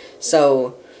clients.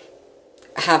 So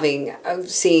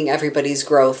seeing everybody's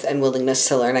growth and willingness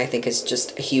to learn, I think, is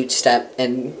just a huge step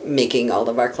in making all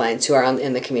of our clients who are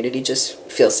in the community just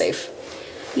feel safe.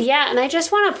 Yeah, and I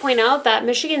just want to point out that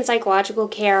Michigan Psychological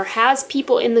Care has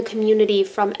people in the community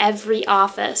from every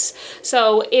office.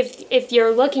 So if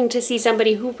you're looking to see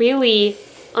somebody who really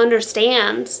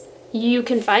understands, you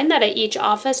can find that at each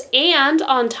office. And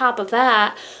on top of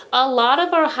that, a lot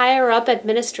of our higher up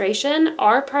administration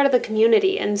are part of the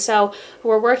community. And so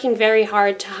we're working very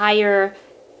hard to hire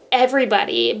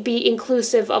everybody, be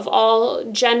inclusive of all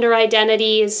gender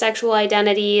identities, sexual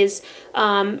identities,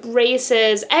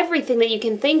 races, everything that you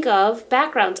can think of,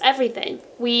 backgrounds, everything.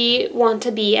 We want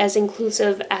to be as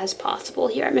inclusive as possible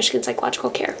here at Michigan Psychological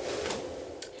Care.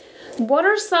 What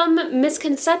are some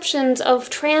misconceptions of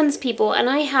trans people? And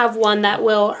I have one that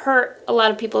will hurt a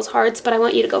lot of people's hearts, but I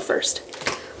want you to go first.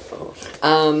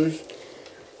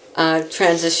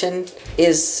 Transition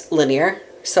is linear.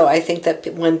 So I think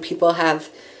that when people have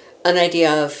an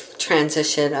idea of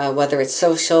transition, whether it's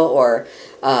social or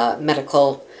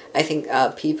medical, I think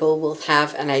people will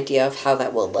have an idea of how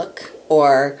that will look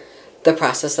or the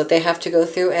process that they have to go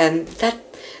through, and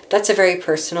that's a very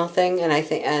personal thing. And I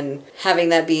think, and having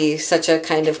that be such a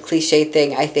kind of cliched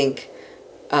thing, I think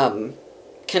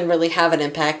can really have an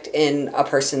impact in a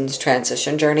person's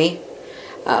transition journey.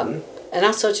 And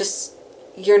also just,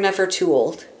 you're never too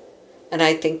old. And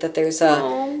I think that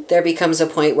there becomes a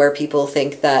point where people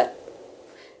think that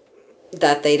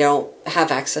they don't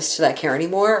have access to that care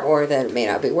anymore, or that it may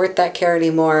not be worth that care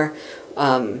anymore,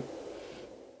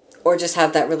 or just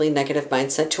have that really negative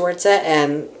mindset towards it,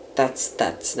 and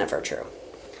that's never true.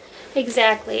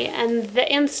 Exactly. And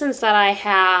the instance that I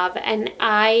have, and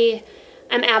I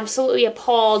am absolutely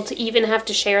appalled to even have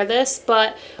to share this,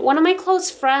 but one of my close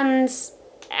friends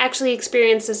actually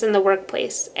experienced this in the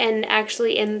workplace, and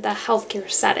actually in the healthcare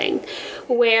setting,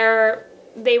 where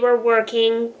they were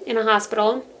working in a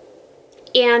hospital,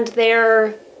 and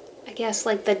their, I guess,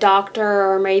 like the doctor,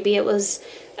 or maybe it was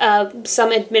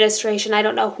some administration, I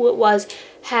don't know who it was,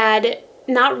 had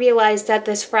not realized that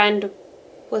this friend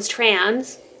was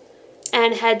trans,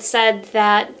 and had said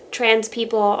that trans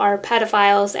people are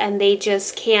pedophiles and they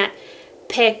just can't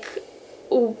pick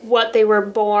what they were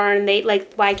born,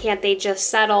 why can't they just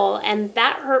settle? And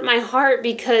that hurt my heart,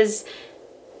 because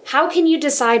how can you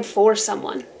decide for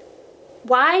someone?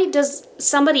 Why does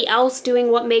somebody else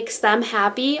doing what makes them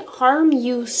happy harm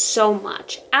you so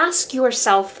much? Ask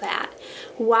yourself that.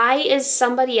 Why is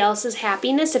somebody else's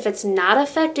happiness, if it's not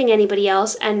affecting anybody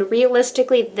else, and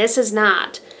realistically this is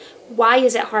not, why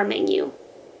is it harming you?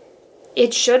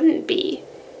 It shouldn't be.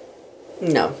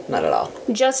 No, not at all.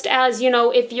 Just as,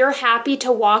 if you're happy to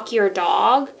walk your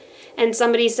dog and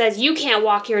somebody says you can't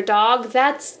walk your dog,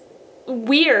 that's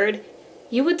weird.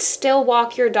 You would still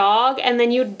walk your dog, and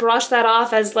then you'd brush that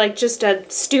off as like just a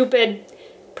stupid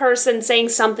person saying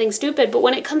something stupid. But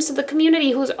when it comes to the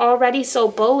community who's already so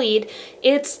bullied,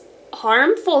 it's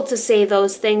harmful to say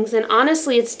those things. And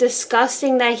honestly, it's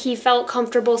disgusting that he felt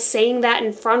comfortable saying that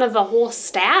in front of a whole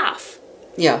staff.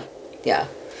 Yeah.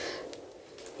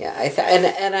 I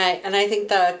think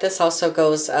that this also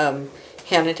goes hand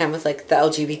in hand with like the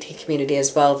LGBT community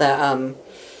as well.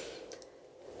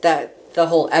 That the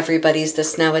whole everybody's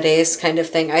this nowadays kind of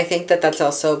thing. I think that that's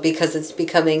also because it's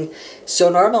becoming so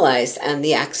normalized and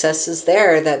the access is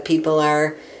there that people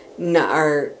are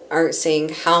seeing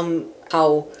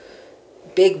how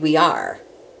big we are,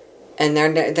 and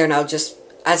they're now just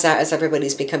as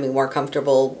everybody's becoming more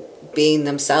comfortable being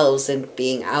themselves and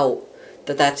being out,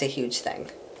 that's a huge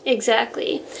thing.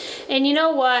 Exactly. And you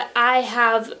know what? I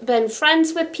have been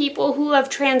friends with people who have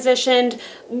transitioned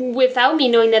without me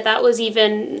knowing that was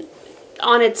even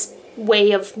on its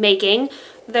way of making.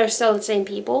 They're still the same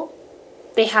people.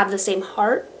 They have the same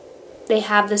heart. They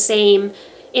have the same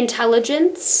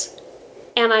intelligence.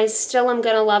 And I still am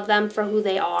going to love them for who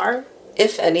they are.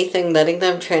 If anything, letting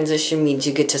them transition means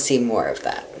you get to see more of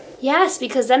that. Yes,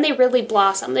 because then they really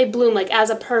blossom. They bloom, like, as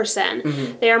a person.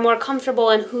 Mm-hmm. They are more comfortable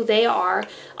in who they are.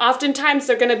 Oftentimes,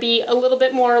 they're going to be a little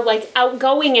bit more, like,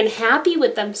 outgoing and happy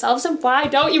with themselves. And why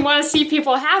don't you want to see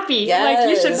people happy? Yes. Like,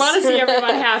 you should want to see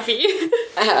everyone happy.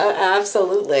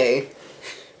 Absolutely.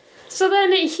 So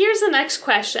then, here's the next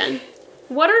question.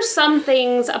 What are some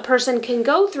things a person can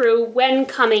go through when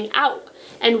coming out?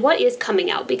 And what is coming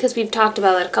out? Because we've talked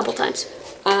about it a couple times.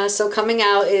 So coming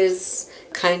out is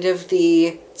kind of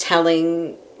the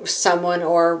telling someone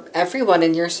or everyone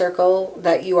in your circle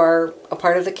that you are a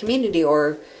part of the community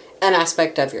or an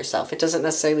aspect of yourself. It doesn't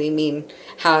necessarily mean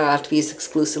how it have to be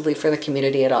exclusively for the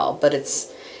community at all, but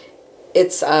it's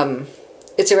a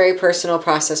very personal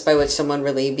process by which someone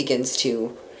really begins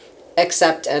to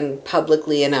accept and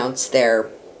publicly announce their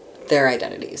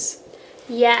identities.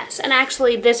 Yes, and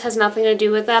actually this has nothing to do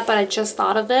with that, but I just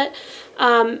thought of it.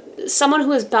 Someone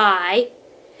who is bi,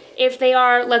 if they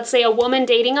are, let's say, a woman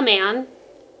dating a man,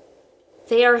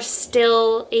 they are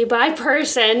still a bi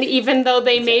person, even though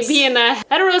they may be in a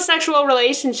heterosexual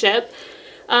relationship.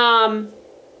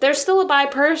 They're still a bi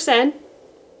person.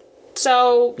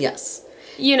 So, yes,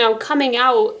 coming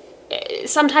out,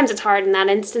 sometimes it's hard in that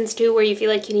instance, too, where you feel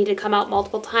like you need to come out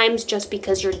multiple times just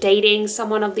because you're dating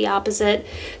someone of the opposite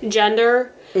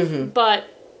gender. Mm-hmm. But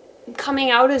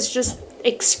coming out is just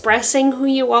expressing who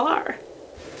you are.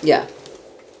 Yeah.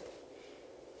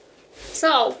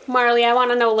 So, Marley, I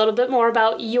want to know a little bit more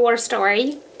about your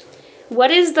story. What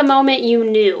is the moment you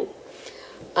knew?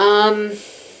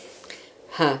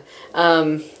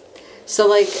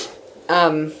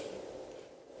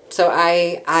 So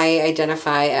I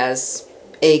identify as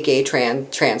a gay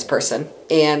trans person.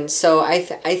 And so I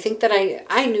think that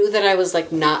I knew that I was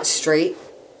like not straight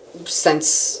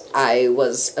since I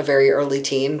was a very early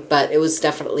teen, but it was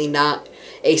definitely not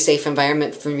a safe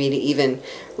environment for me to even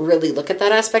really look at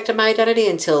that aspect of my identity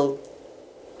until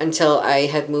I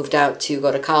had moved out to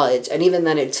go to college. And even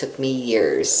then it took me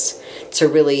years to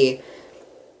really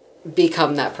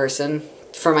become that person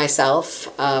for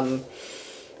myself.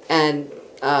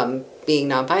 Being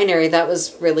non-binary, that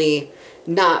was really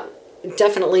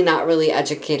definitely not really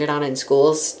educated on in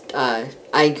schools.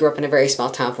 I grew up in a very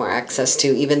small town where access to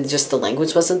even just the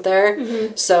language wasn't there.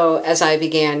 Mm-hmm. So as I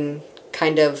began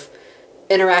kind of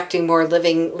interacting more,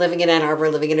 living in Ann Arbor,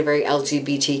 living in a very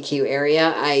LGBTQ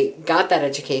area, I got that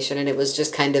education, and it was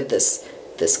just kind of this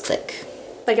click.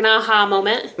 Like an aha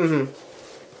moment? Mm-hmm.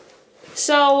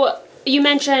 So you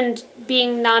mentioned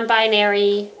being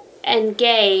non-binary and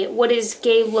gay. What does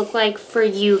gay look like for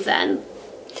you then?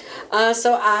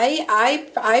 So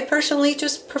I personally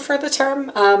just prefer the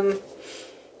term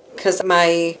because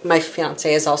my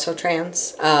fiance is also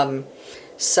trans.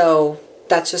 So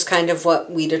that's just kind of what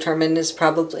we determine is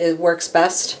probably it works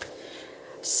best.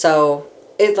 So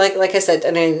it like I said,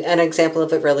 an example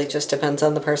of it really just depends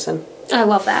on the person. I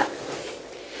love that.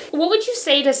 What would you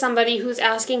say to somebody who's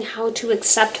asking how to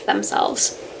accept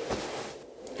themselves?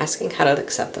 Asking how to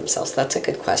accept themselves, that's a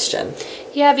good question.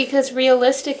 Yeah, because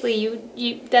realistically,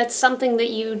 you that's something that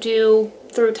you do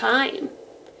through time.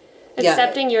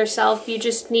 Accepting yourself, you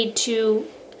just need to...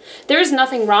 There's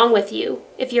nothing wrong with you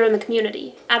if you're in the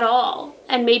community at all.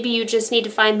 And maybe you just need to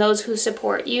find those who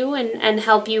support you and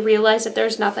help you realize that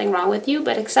there's nothing wrong with you.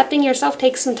 But accepting yourself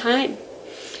takes some time.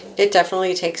 It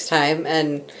definitely takes time.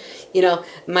 And, you know,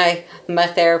 my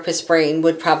therapist brain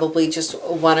would probably just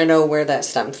want to know where that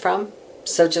stemmed from.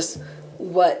 So just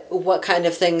what kind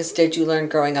of things did you learn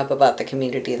growing up about the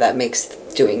community that makes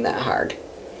doing that hard?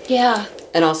 Yeah.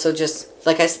 And also just,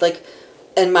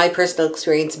 in my personal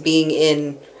experience, being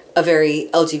in a very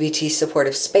LGBT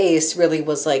supportive space really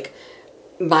was like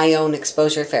my own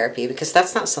exposure therapy, because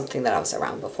that's not something that I was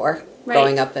around before,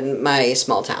 growing up in my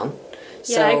small town.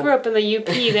 Yeah, so, I grew up in the UP.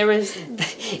 There was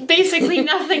basically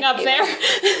nothing up there.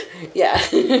 Yeah.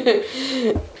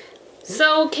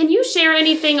 So, can you share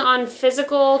anything on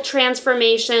physical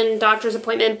transformation, doctor's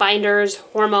appointment, binders,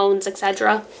 hormones,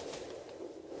 etc.?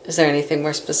 Is there anything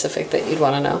more specific that you'd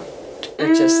want to know?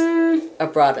 Or just a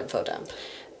broad info dump?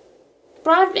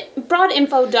 Broad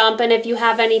info dump, and if you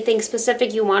have anything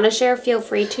specific you want to share, feel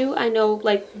free to. I know,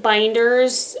 like,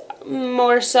 binders,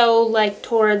 more so, like,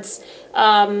 towards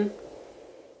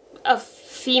a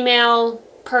female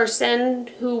person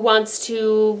who wants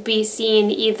to be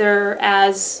seen either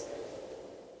as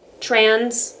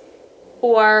trans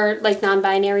or, like,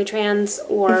 non-binary trans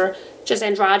or just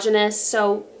androgynous,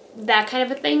 so that kind of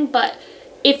a thing. But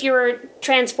if you're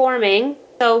transforming,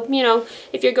 so, you know,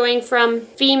 if you're going from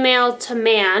female to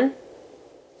man,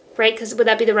 right, because would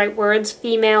that be the right words?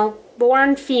 Female,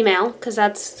 born female, because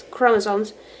that's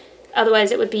chromosomes.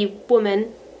 Otherwise, it would be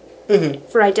woman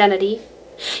for identity.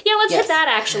 Yeah, let's hit that,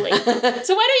 actually.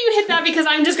 So why don't you hit that, because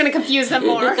I'm just going to confuse them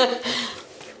more.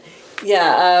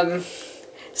 Yeah,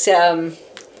 so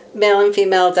male and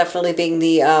female definitely being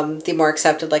the more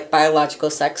accepted, like, biological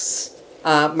sex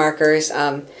markers,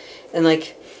 and,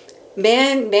 like,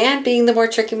 man being the more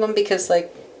tricky one, because,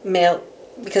 like, male,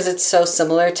 because it's so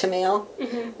similar to male.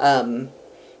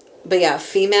 But yeah,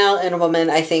 female and woman,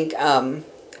 I think,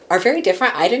 are very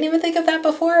different. I didn't even think of that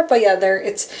before, but yeah,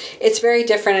 it's very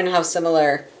different in how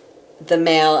similar the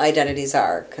male identities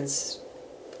are, as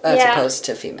opposed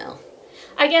to female.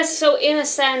 I guess, so in a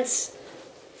sense,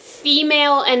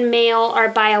 female and male are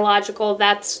biological.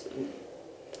 That's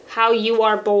how you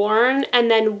are born,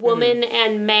 and then woman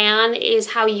and man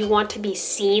is how you want to be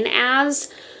seen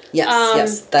as.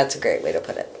 Yes, that's a great way to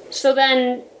put it. So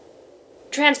then,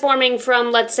 transforming from,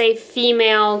 let's say,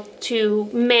 female to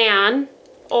man,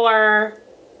 or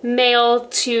male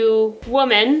to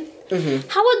woman,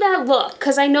 how would that look?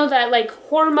 Because I know that, like,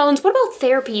 hormones, what about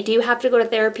therapy? Do you have to go to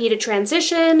therapy to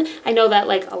transition? I know that,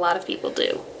 like, a lot of people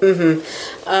do.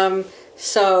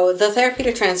 So the therapy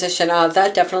to transition,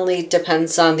 that definitely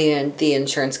depends on the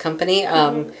insurance company.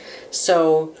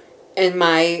 So in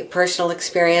my personal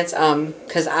experience,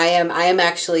 because I am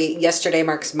actually, yesterday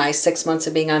marks my 6 months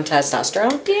of being on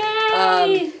testosterone.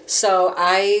 Yay! So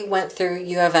I went through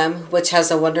U of M, which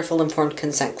has a wonderful informed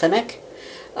consent clinic.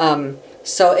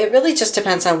 So it really just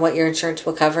depends on what your insurance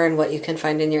will cover and what you can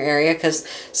find in your area, because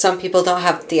some people don't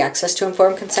have the access to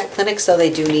informed consent clinics, so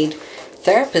they do need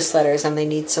therapist letters, and they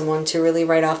need someone to really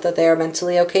write off that they are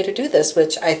mentally okay to do this,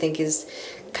 which I think is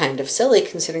kind of silly,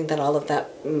 considering that all of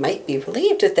that might be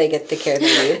relieved if they get the care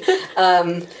they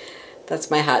need.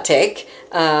 That's my hot take.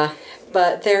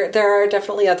 But there are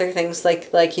definitely other things,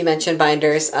 like you mentioned,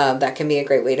 binders, that can be a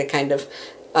great way to kind of,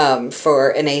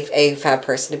 for an AFAB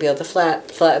person to be able to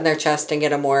flatten their chest and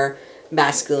get a more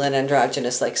masculine,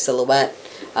 androgynous, like, silhouette.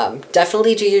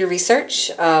 Definitely do your research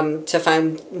to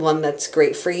find one that's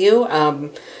great for you.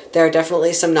 There are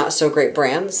definitely some not so great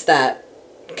brands that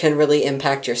can really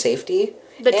impact your safety.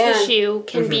 The tissue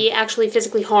can be actually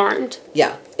physically harmed.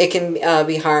 Yeah, it can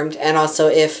be harmed. And also,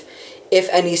 if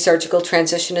any surgical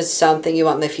transition is something you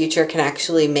want in the future, it can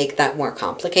actually make that more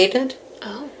complicated.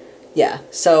 Oh. Yeah,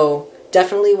 so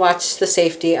definitely watch the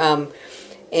safety,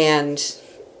 and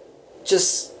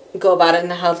just go about it in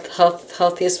the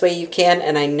healthiest way you can.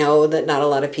 And I know that not a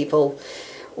lot of people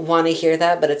want to hear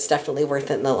that, but it's definitely worth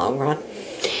it in the long run.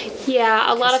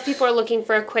 Yeah, a lot of people are looking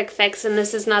for a quick fix, and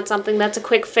this is not something that's a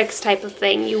quick fix type of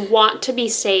thing. You want to be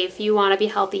safe. You want to be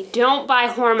healthy. Don't buy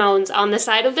hormones on the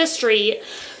side of the street.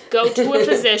 Go to a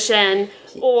physician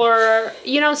or,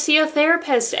 see a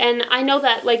therapist. And I know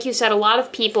that, like you said, a lot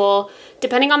of people,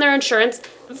 depending on their insurance,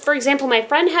 for example, my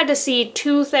friend had to see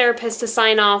 2 therapists to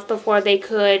sign off before they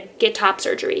could get top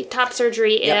surgery. Top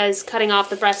surgery is cutting off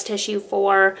the breast tissue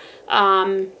for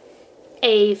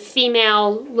a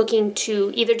female looking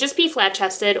to either just be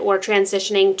flat-chested or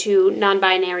transitioning to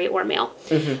non-binary or male.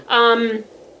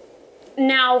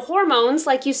 Now, hormones,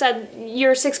 like you said,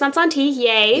 you're 6 months on T,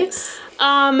 yay. Yes.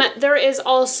 There is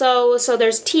also, so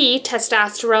there's T,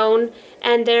 testosterone,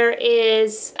 and there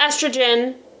is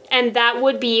estrogen, and that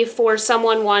would be for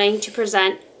someone wanting to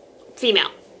present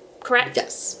female, correct?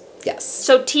 Yes. Yes.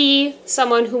 So T,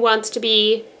 someone who wants to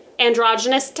be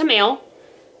androgynous to male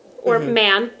or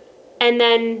man, and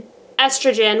then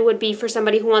estrogen would be for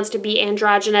somebody who wants to be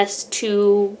androgynous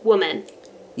to woman.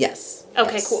 Yes.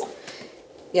 Okay, yes. cool.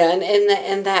 Yeah, and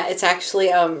in that it's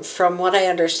actually from what I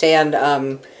understand,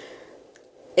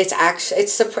 it's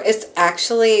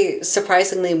actually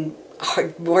surprisingly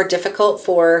more difficult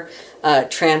for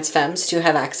trans femmes to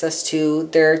have access to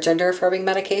their gender affirming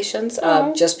medications,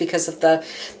 just because of the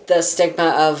stigma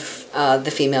of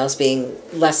the females being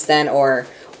less than, or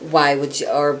why would you,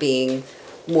 or being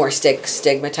more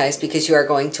stigmatized because you are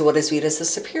going to what is viewed as a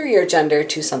superior gender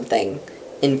to something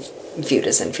viewed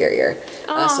as inferior.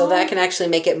 So that can actually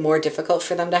make it more difficult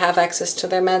for them to have access to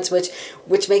their meds,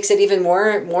 which makes it even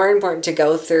more important to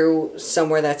go through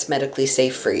somewhere that's medically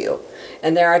safe for you.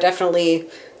 And there are definitely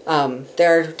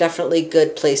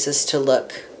good places to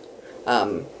look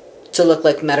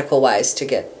like medical wise to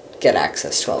get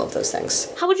access to all of those things.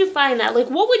 How would you find that? Like,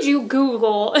 what would you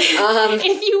Google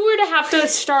if you were to have to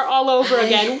start all over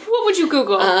again? What would you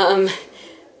Google?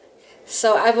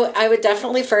 So I would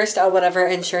definitely first, whatever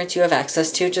insurance you have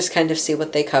access to, just kind of see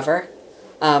what they cover.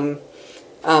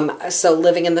 So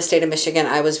living in the state of Michigan,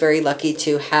 I was very lucky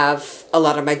to have a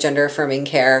lot of my gender affirming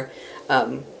care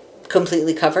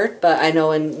completely covered, but I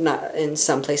know in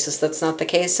some places that's not the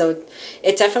case. So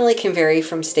it definitely can vary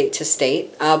from state to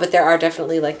state. But there are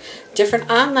definitely like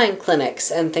different online clinics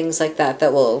and things like that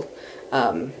that will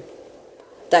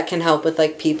that can help with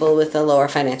like people with a lower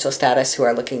financial status who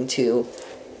are looking to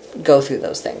go through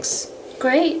those things.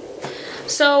 Great.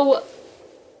 So,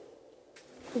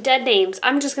 dead names.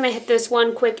 I'm just going to hit this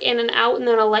one quick in and out, and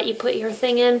then I'll let you put your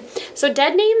thing in. So,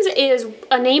 dead names is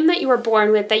a name that you were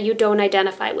born with that you don't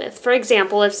identify with. For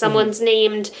example, if someone's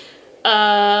named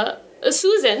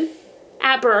Susan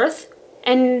at birth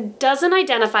and doesn't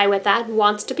identify with that,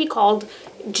 wants to be called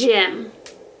Jim,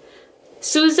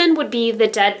 Susan would be the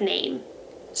dead name.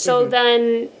 So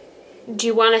then, do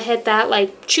you want to hit that,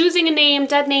 like choosing a name,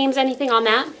 dead names, anything on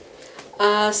that?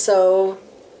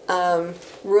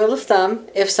 Rule of thumb,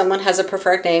 if someone has a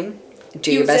preferred name,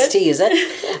 do your best to use it.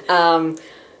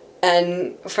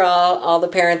 And for all the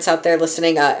parents out there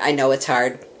listening, I know it's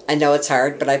hard.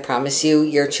 But I promise you,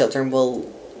 your children will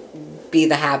be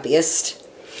the happiest.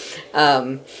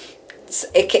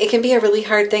 It can be a really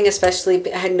hard thing, especially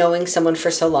knowing someone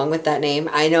for so long with that name.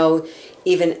 I know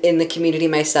even in the community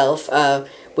myself,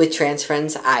 with trans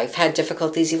friends, I've had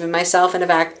difficulties even myself and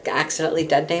have accidentally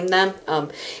dead named them.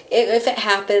 If it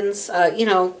happens,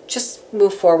 just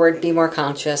move forward, be more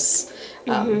conscious,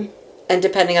 and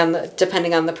depending on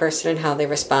the person and how they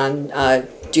respond,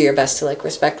 do your best to like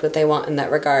respect what they want in that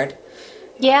regard.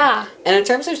 Yeah. And in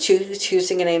terms of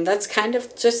choosing a name, that's kind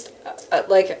of just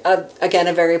again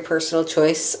a very personal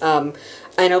choice. I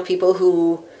know people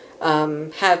who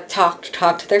have talked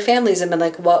to their families and been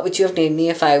like, what would you have named me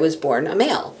if I was born a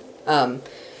male?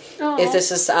 If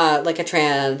this is like a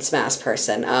trans mass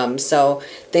person. So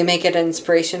they make it an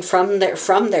inspiration from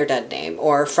their dead name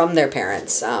or from their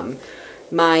parents.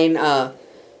 Mine,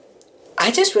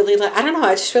 I just really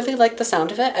like the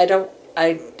sound of it.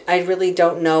 I really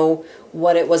don't know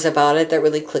what it was about it that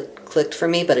really clicked for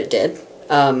me, but it did.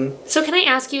 So can I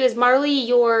ask you, is Marley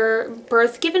your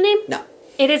birth given name? No.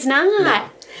 It is not? No.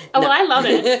 Oh, no. Well, I love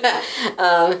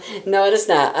it. No, it is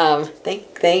not.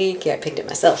 Thank you. I picked it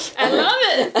myself. I love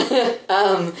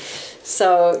it.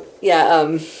 So,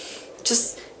 yeah,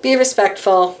 just be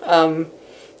respectful.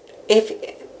 If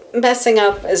messing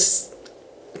up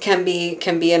can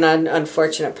be an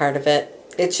unfortunate part of it.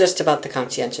 It's just about the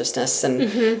conscientiousness, and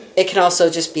it can also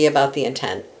just be about the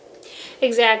intent.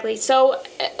 Exactly. So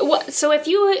if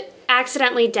you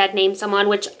accidentally dead name someone,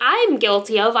 which I'm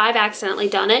guilty of, I've accidentally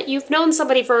done it. You've known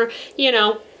somebody for,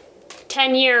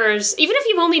 10 years, even if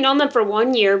you've only known them for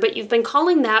 1 year, but you've been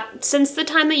calling that since the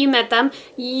time that you met them,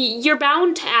 you're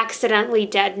bound to accidentally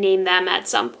dead name them at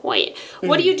some point.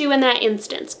 What do you do in that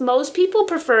instance? Most people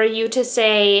prefer you to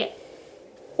say,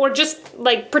 or just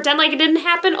like pretend like it didn't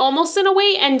happen almost in a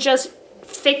way and just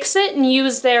fix it and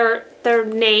use their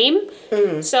name.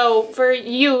 So for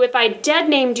you, if I dead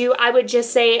named you, I would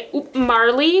just say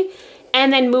Marley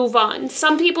and then move on.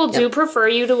 Some people do prefer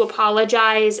you to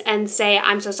apologize and say,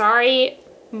 I'm so sorry,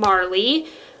 Marley.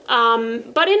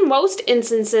 But in most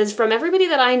instances, from everybody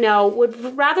that I know,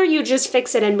 would rather you just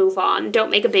fix it and move on. Don't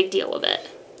make a big deal of it.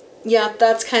 Yeah,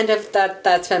 that's kind of,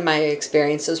 that's been my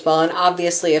experience as well. And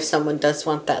obviously if someone does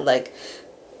want that, like,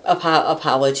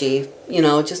 apology, you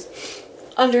know, just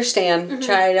understand,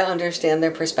 try to understand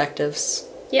their perspectives.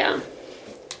 Yeah.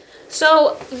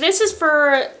 So this is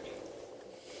for,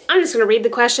 I'm just going to read the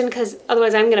question because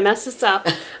otherwise I'm going to mess this up.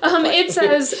 It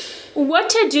says, what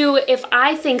to do if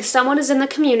I think someone is in the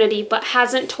community but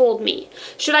hasn't told me?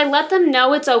 Should I let them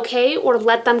know it's okay or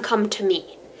let them come to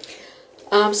me?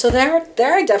 So there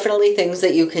are definitely things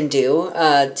that you can do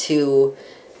to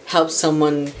help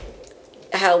someone,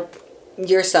 help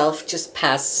yourself just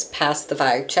pass the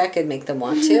vibe check and make them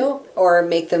want to, or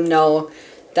make them know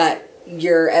that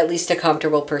you're at least a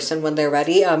comfortable person when they're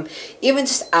ready. Even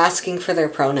just asking for their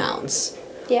pronouns.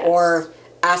 Yes. Or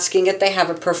asking if they have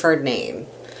a preferred name.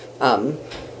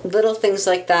 Little things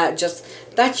like that. Just,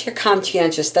 that's your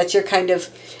conscientious. That's your kind of,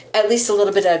 at least a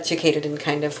little bit educated in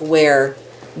kind of where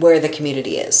the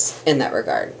community is in that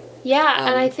regard. Yeah,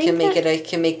 and I think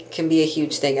can be a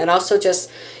huge thing. And also just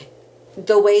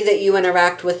the way that you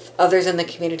interact with others in the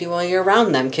community while you're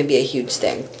around them can be a huge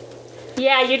thing.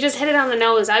 Yeah, you just hit it on the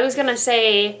nose. I was going to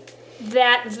say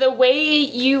that the way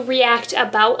you react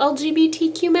about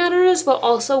LGBTQ matters will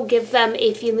also give them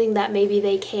a feeling that maybe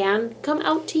they can come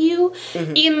out to you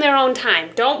in their own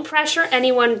time. Don't pressure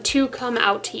anyone to come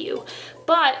out to you.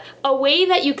 But a way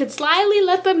that you could slyly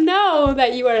let them know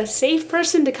that you are a safe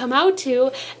person to come out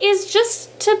to is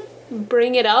just to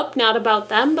bring it up, not about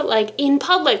them, but like in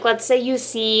public. Let's say you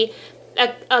see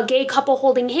a gay couple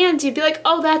holding hands, you'd be like,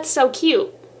 oh, that's so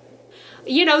cute.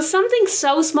 You know, something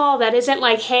so small that isn't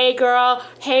like, hey girl,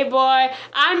 hey boy,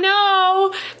 I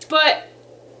know, but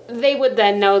they would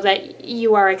then know that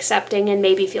you are accepting and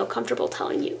maybe feel comfortable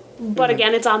telling you. But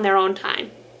again, it's on their own time.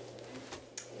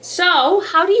 So,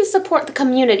 how do you support the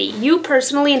community? You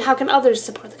personally, and how can others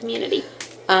support the community?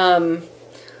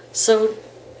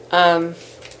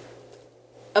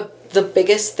 The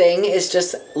biggest thing is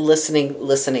just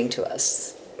listening to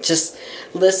us. Just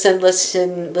listen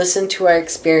to our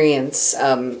experience.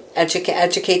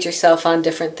 Educate yourself on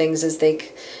different things as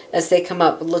they come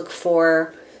up. Look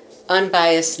for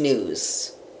unbiased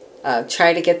news.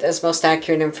 Try to get as most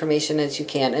accurate information as you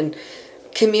can, and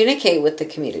communicate with the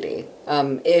community.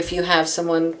 If you have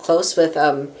someone close with,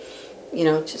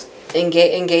 just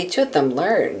engage with them.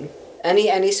 Learn.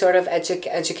 Any sort of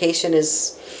education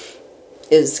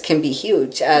can be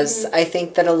huge. As I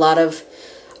think that a lot of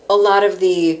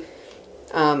the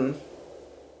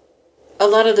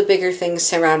bigger things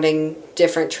surrounding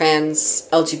different trans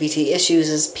LGBT issues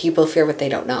is people fear what they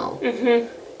don't know.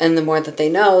 And the more that they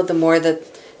know, the more that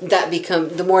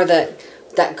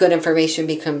good information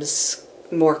becomes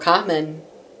more common,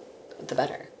 the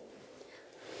better.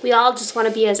 We all just want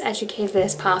to be as educated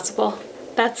as possible.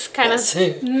 That's kind of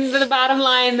the bottom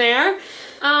line there.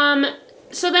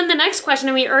 So then the next question,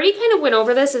 and we already kind of went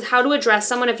over this, is how to address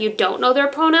someone if you don't know their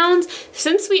pronouns.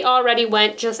 Since we already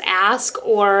went just ask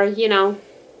or,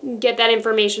 get that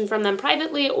information from them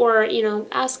privately or,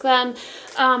 ask them.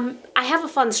 I have a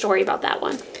fun story about that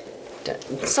one.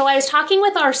 So I was talking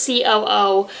with our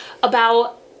COO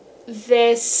about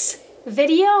this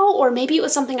video, or maybe it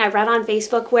was something I read on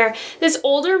Facebook, where this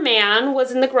older man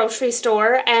was in the grocery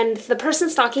store and the person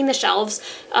stocking the shelves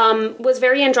was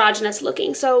very androgynous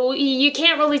looking. So you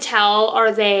can't really tell,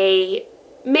 are they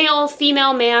male,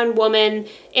 female, man, woman,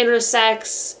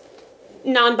 intersex,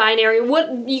 non-binary,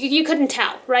 what you couldn't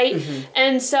tell, right?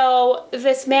 And so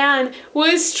this man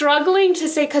was struggling to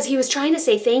say, because he was trying to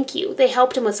say thank you. They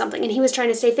helped him with something and he was trying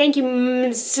to say thank you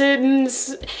and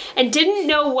didn't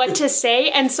know what to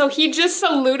say, and so he just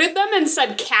saluted them and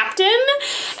said captain.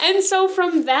 And so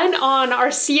from then on, our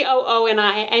COO and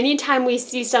I, anytime we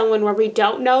see someone where we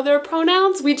don't know their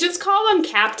pronouns, we just call them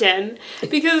captain,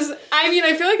 because I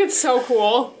feel like it's so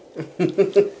cool.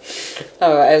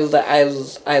 Oh, I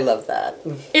love that.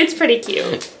 It's pretty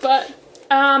cute. But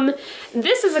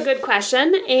this is a good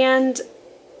question, and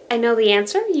I know the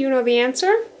answer. You know the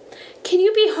answer. Can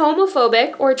you be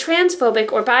homophobic or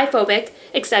transphobic or biphobic,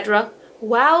 etc.,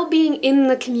 while being in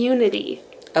the community?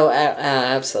 Oh,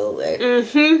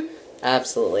 absolutely.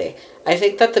 Absolutely. I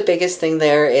think that the biggest thing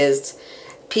there is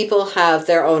people have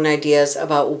their own ideas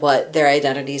about what their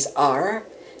identities are.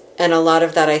 And a lot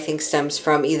of that, I think, stems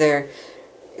from either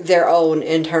their own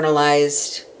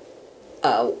internalized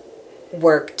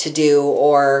work to do,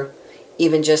 or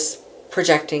even just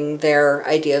projecting their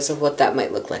ideas of what that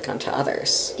might look like onto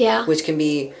others. Yeah. Which can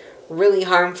be really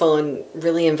harmful and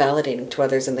really invalidating to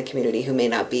others in the community who may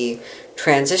not be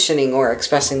transitioning or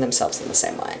expressing themselves in the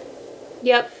same way.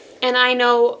 Yep. And I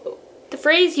know the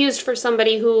phrase used for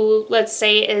somebody who, let's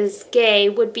say, is gay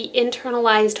would be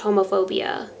internalized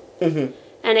homophobia. Mm-hmm.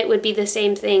 And it would be the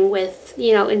same thing with,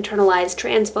 internalized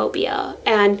transphobia.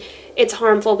 And it's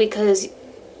harmful because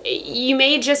you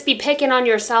may just be picking on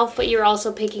yourself, but you're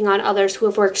also picking on others who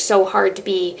have worked so hard to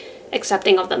be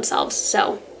accepting of themselves.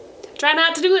 So try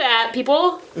not to do that,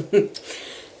 people.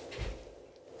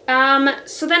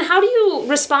 So then how do you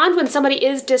respond when somebody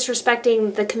is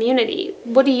disrespecting the community?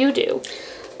 What do you do?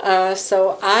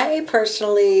 So I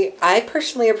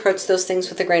personally approach those things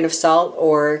with a grain of salt,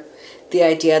 or the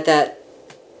idea that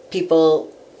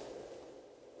people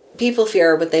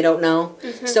fear what they don't know.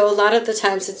 Mm-hmm. So a lot of the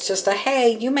times it's just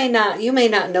hey, you may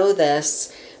not know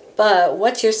this, but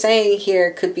what you're saying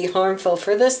here could be harmful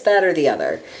for this, that, or the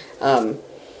other. And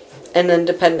then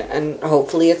and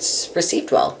hopefully it's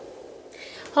received well.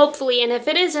 Hopefully, and if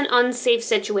it is an unsafe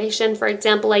situation, for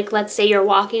example, like let's say you're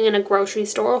walking in a grocery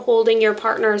store holding your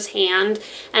partner's hand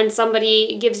and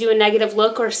somebody gives you a negative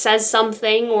look or says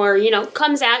something or,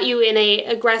 comes at you in a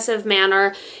aggressive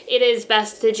manner, it is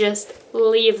best to just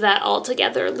leave that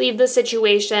altogether. Leave the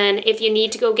situation. If you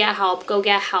need to go get help, go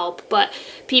get help. But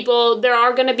there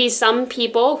are going to be some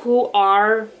people who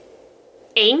are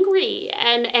angry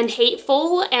and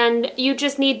hateful, and you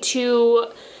just need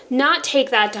to not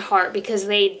take that to heart because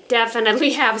they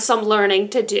definitely have some learning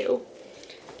to do.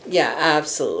 Yeah,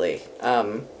 absolutely.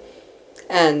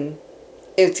 And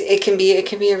it can be a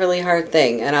really hard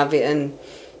thing, and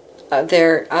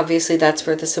obviously that's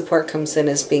where the support comes in,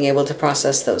 is being able to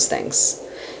process those things.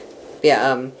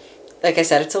 Yeah, like I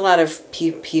said, it's a lot of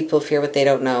people fear what they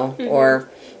don't know, mm-hmm. or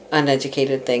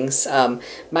uneducated things.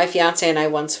 My fiance and I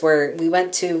we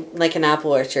went to like an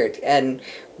apple orchard, and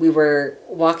we were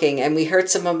walking and we heard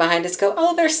someone behind us go,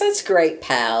 "Oh, they're such great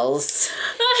pals."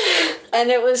 And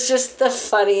it was just the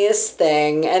funniest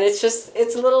thing. And it's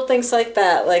little things like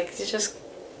that. Like, you just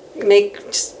make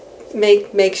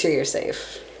sure you're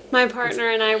safe. My partner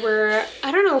and I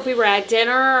I don't know if we were at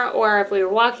dinner or if we were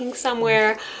walking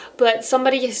somewhere, but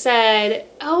somebody said,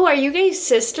 "Oh, are you guys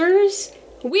sisters?"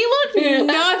 We looked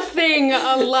nothing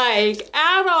alike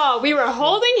at all. We were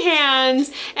holding hands,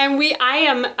 and I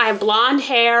have blonde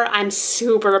hair. I'm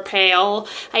super pale.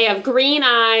 I have green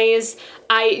eyes.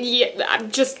 You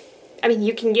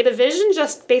can get a vision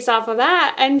just based off of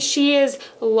that. And she is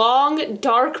long,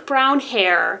 dark brown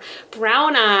hair,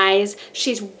 brown eyes.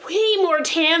 She's way more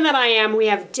tan than I am. We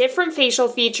have different facial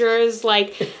features.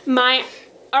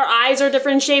 Our eyes are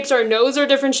different shapes, our nose are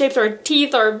different shapes, our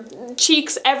teeth, our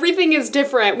cheeks, everything is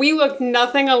different. We look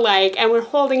nothing alike, and we're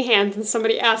holding hands, and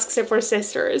somebody asks if we're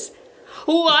sisters.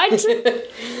 What?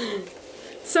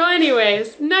 So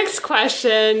anyways, next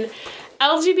question.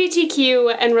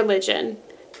 LGBTQ and religion.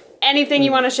 Anything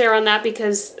you want to share on that,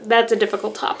 because that's a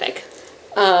difficult topic.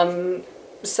 So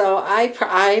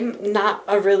I'm not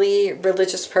a really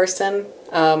religious person.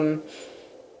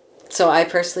 So I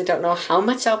personally don't know how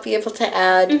much I'll be able to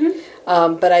add,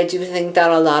 mm-hmm. But I do think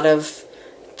that a lot of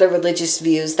the religious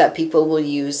views that people will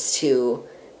use to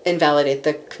invalidate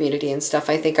the community and stuff,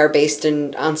 I think, are based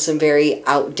on some very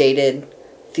outdated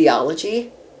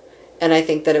theology. And I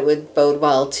think that it would bode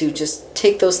well to just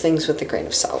take those things with a grain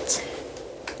of salt.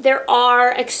 There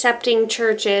are accepting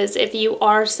churches. If you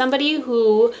are somebody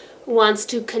who wants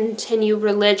to continue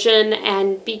religion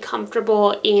and be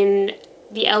comfortable in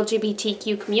the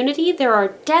LGBTQ community, there are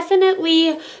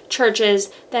definitely churches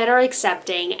that are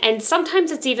accepting, and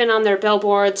sometimes it's even on their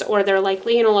billboards, or they're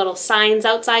little signs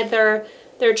outside their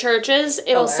churches.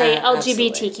 It'll say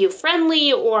LGBTQ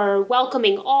friendly or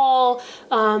welcoming all,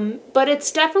 but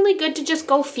it's definitely good to just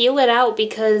go feel it out,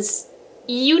 because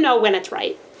when it's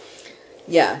right.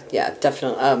 Yeah,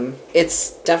 definitely.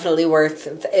 It's definitely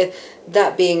worth it.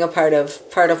 That being a part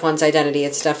of one's identity.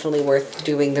 It's definitely worth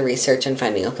doing the research and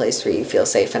finding a place where you feel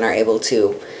safe and are able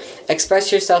to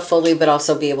express yourself fully, but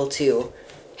also be able to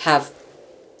have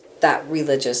that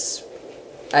religious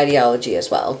ideology as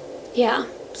well. Yeah.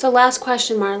 So last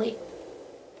question, Marley.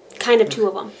 Kind of two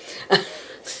of them.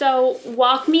 So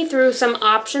walk me through some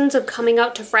options of coming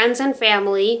out to friends and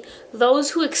family,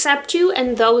 those who accept you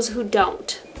and those who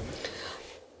don't.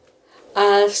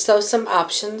 So some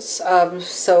options.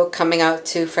 So coming out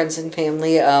to friends and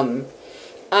family,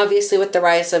 obviously with the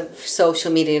rise of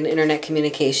social media and internet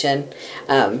communication,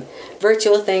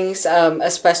 virtual things,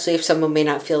 especially if someone may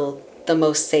not feel the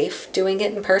most safe doing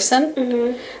it in person,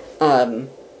 mm-hmm.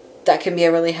 That can be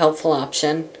a really helpful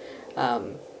option.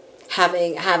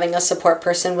 Having a support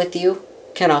person with you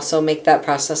can also make that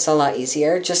process a lot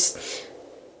easier. Just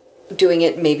doing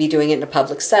it in a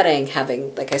public setting,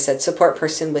 having, like I said, support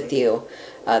person with you,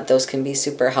 those can be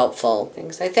super helpful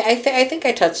things. I think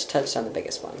I touched on the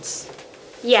biggest ones.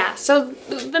 Yeah, so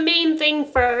the main thing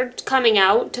for coming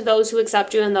out to those who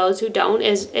accept you and those who don't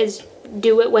is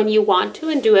do it when you want to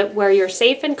and do it where you're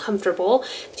safe and comfortable.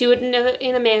 Do it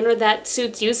in a manner that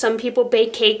suits you. Some people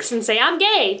bake cakes and say, I'm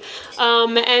gay.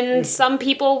 And some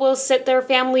people will sit their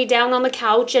family down on the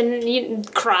couch and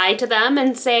cry to them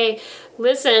and say,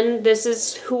 listen, this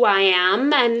is who I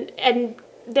am. And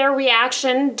their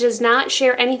reaction does not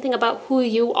share anything about who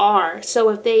you are. So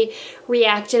if they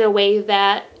react in a way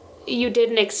that you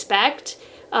didn't expect,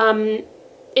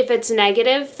 if it's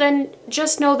negative, then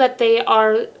just know that they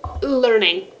are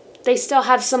learning. They still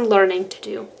have some learning to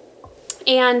do.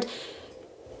 And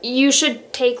you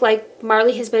should take, like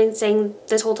Marley has been saying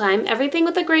this whole time, everything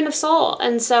with a grain of salt.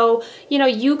 And so,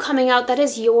 you coming out, that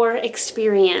is your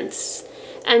experience.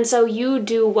 And so you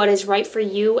do what is right for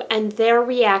you, and their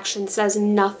reaction says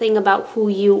nothing about who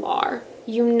you are.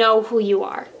 You know who you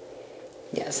are.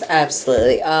 Yes,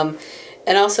 absolutely.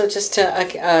 And also just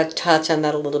to touch on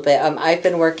that a little bit, I've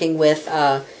been working with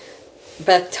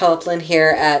Beth Toplin here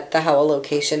at the Howell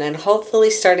location, and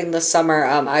hopefully starting this summer,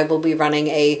 I will be running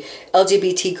a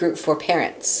LGBT group for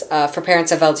parents of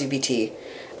LGBT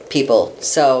people.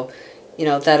 So,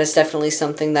 that is definitely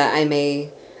something that I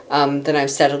may, that I'm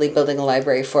steadily building a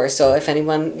library for. So if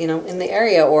anyone, in the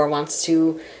area or wants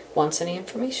any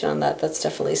information on that, that's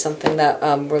definitely something that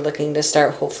we're looking to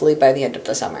start hopefully by the end of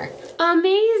the summer.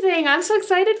 Amazing. I'm so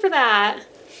excited for that.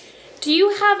 Do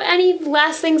you have any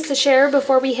last things to share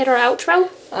before we hit our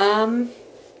outro?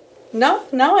 No,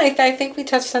 I think we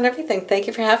touched on everything. Thank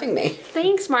you for having me.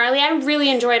 Thanks, Marley. I really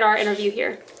enjoyed our interview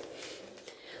here.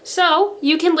 So,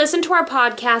 you can listen to our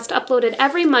podcast uploaded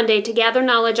every Monday to gather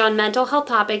knowledge on mental health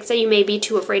topics that you may be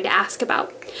too afraid to ask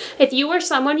about. If you or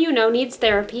someone you know needs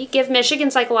therapy, give Michigan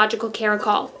Psychological Care a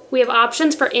call. We have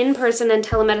options for in-person and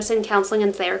telemedicine counseling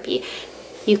and therapy.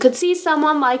 You could see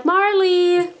someone like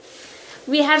Marley.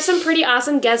 We have some pretty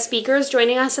awesome guest speakers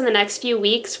joining us in the next few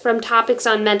weeks, from topics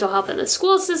on mental health in the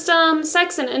school system,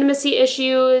 sex and intimacy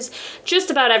issues, just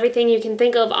about everything you can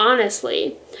think of,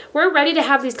 honestly. We're ready to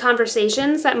have these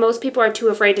conversations that most people are too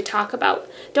afraid to talk about.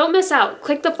 Don't miss out.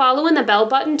 Click the follow and the bell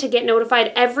button to get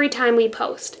notified every time we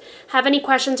post. Have any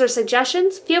questions or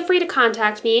suggestions? Feel free to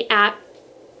contact me at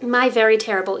my very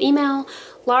terrible email,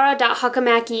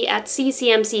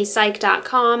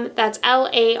 laura.huckamaki@ccmcpsych.com. That's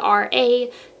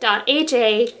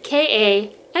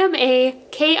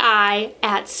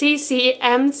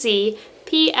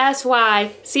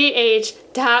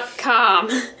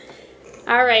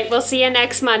All right, we'll see you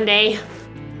next Monday.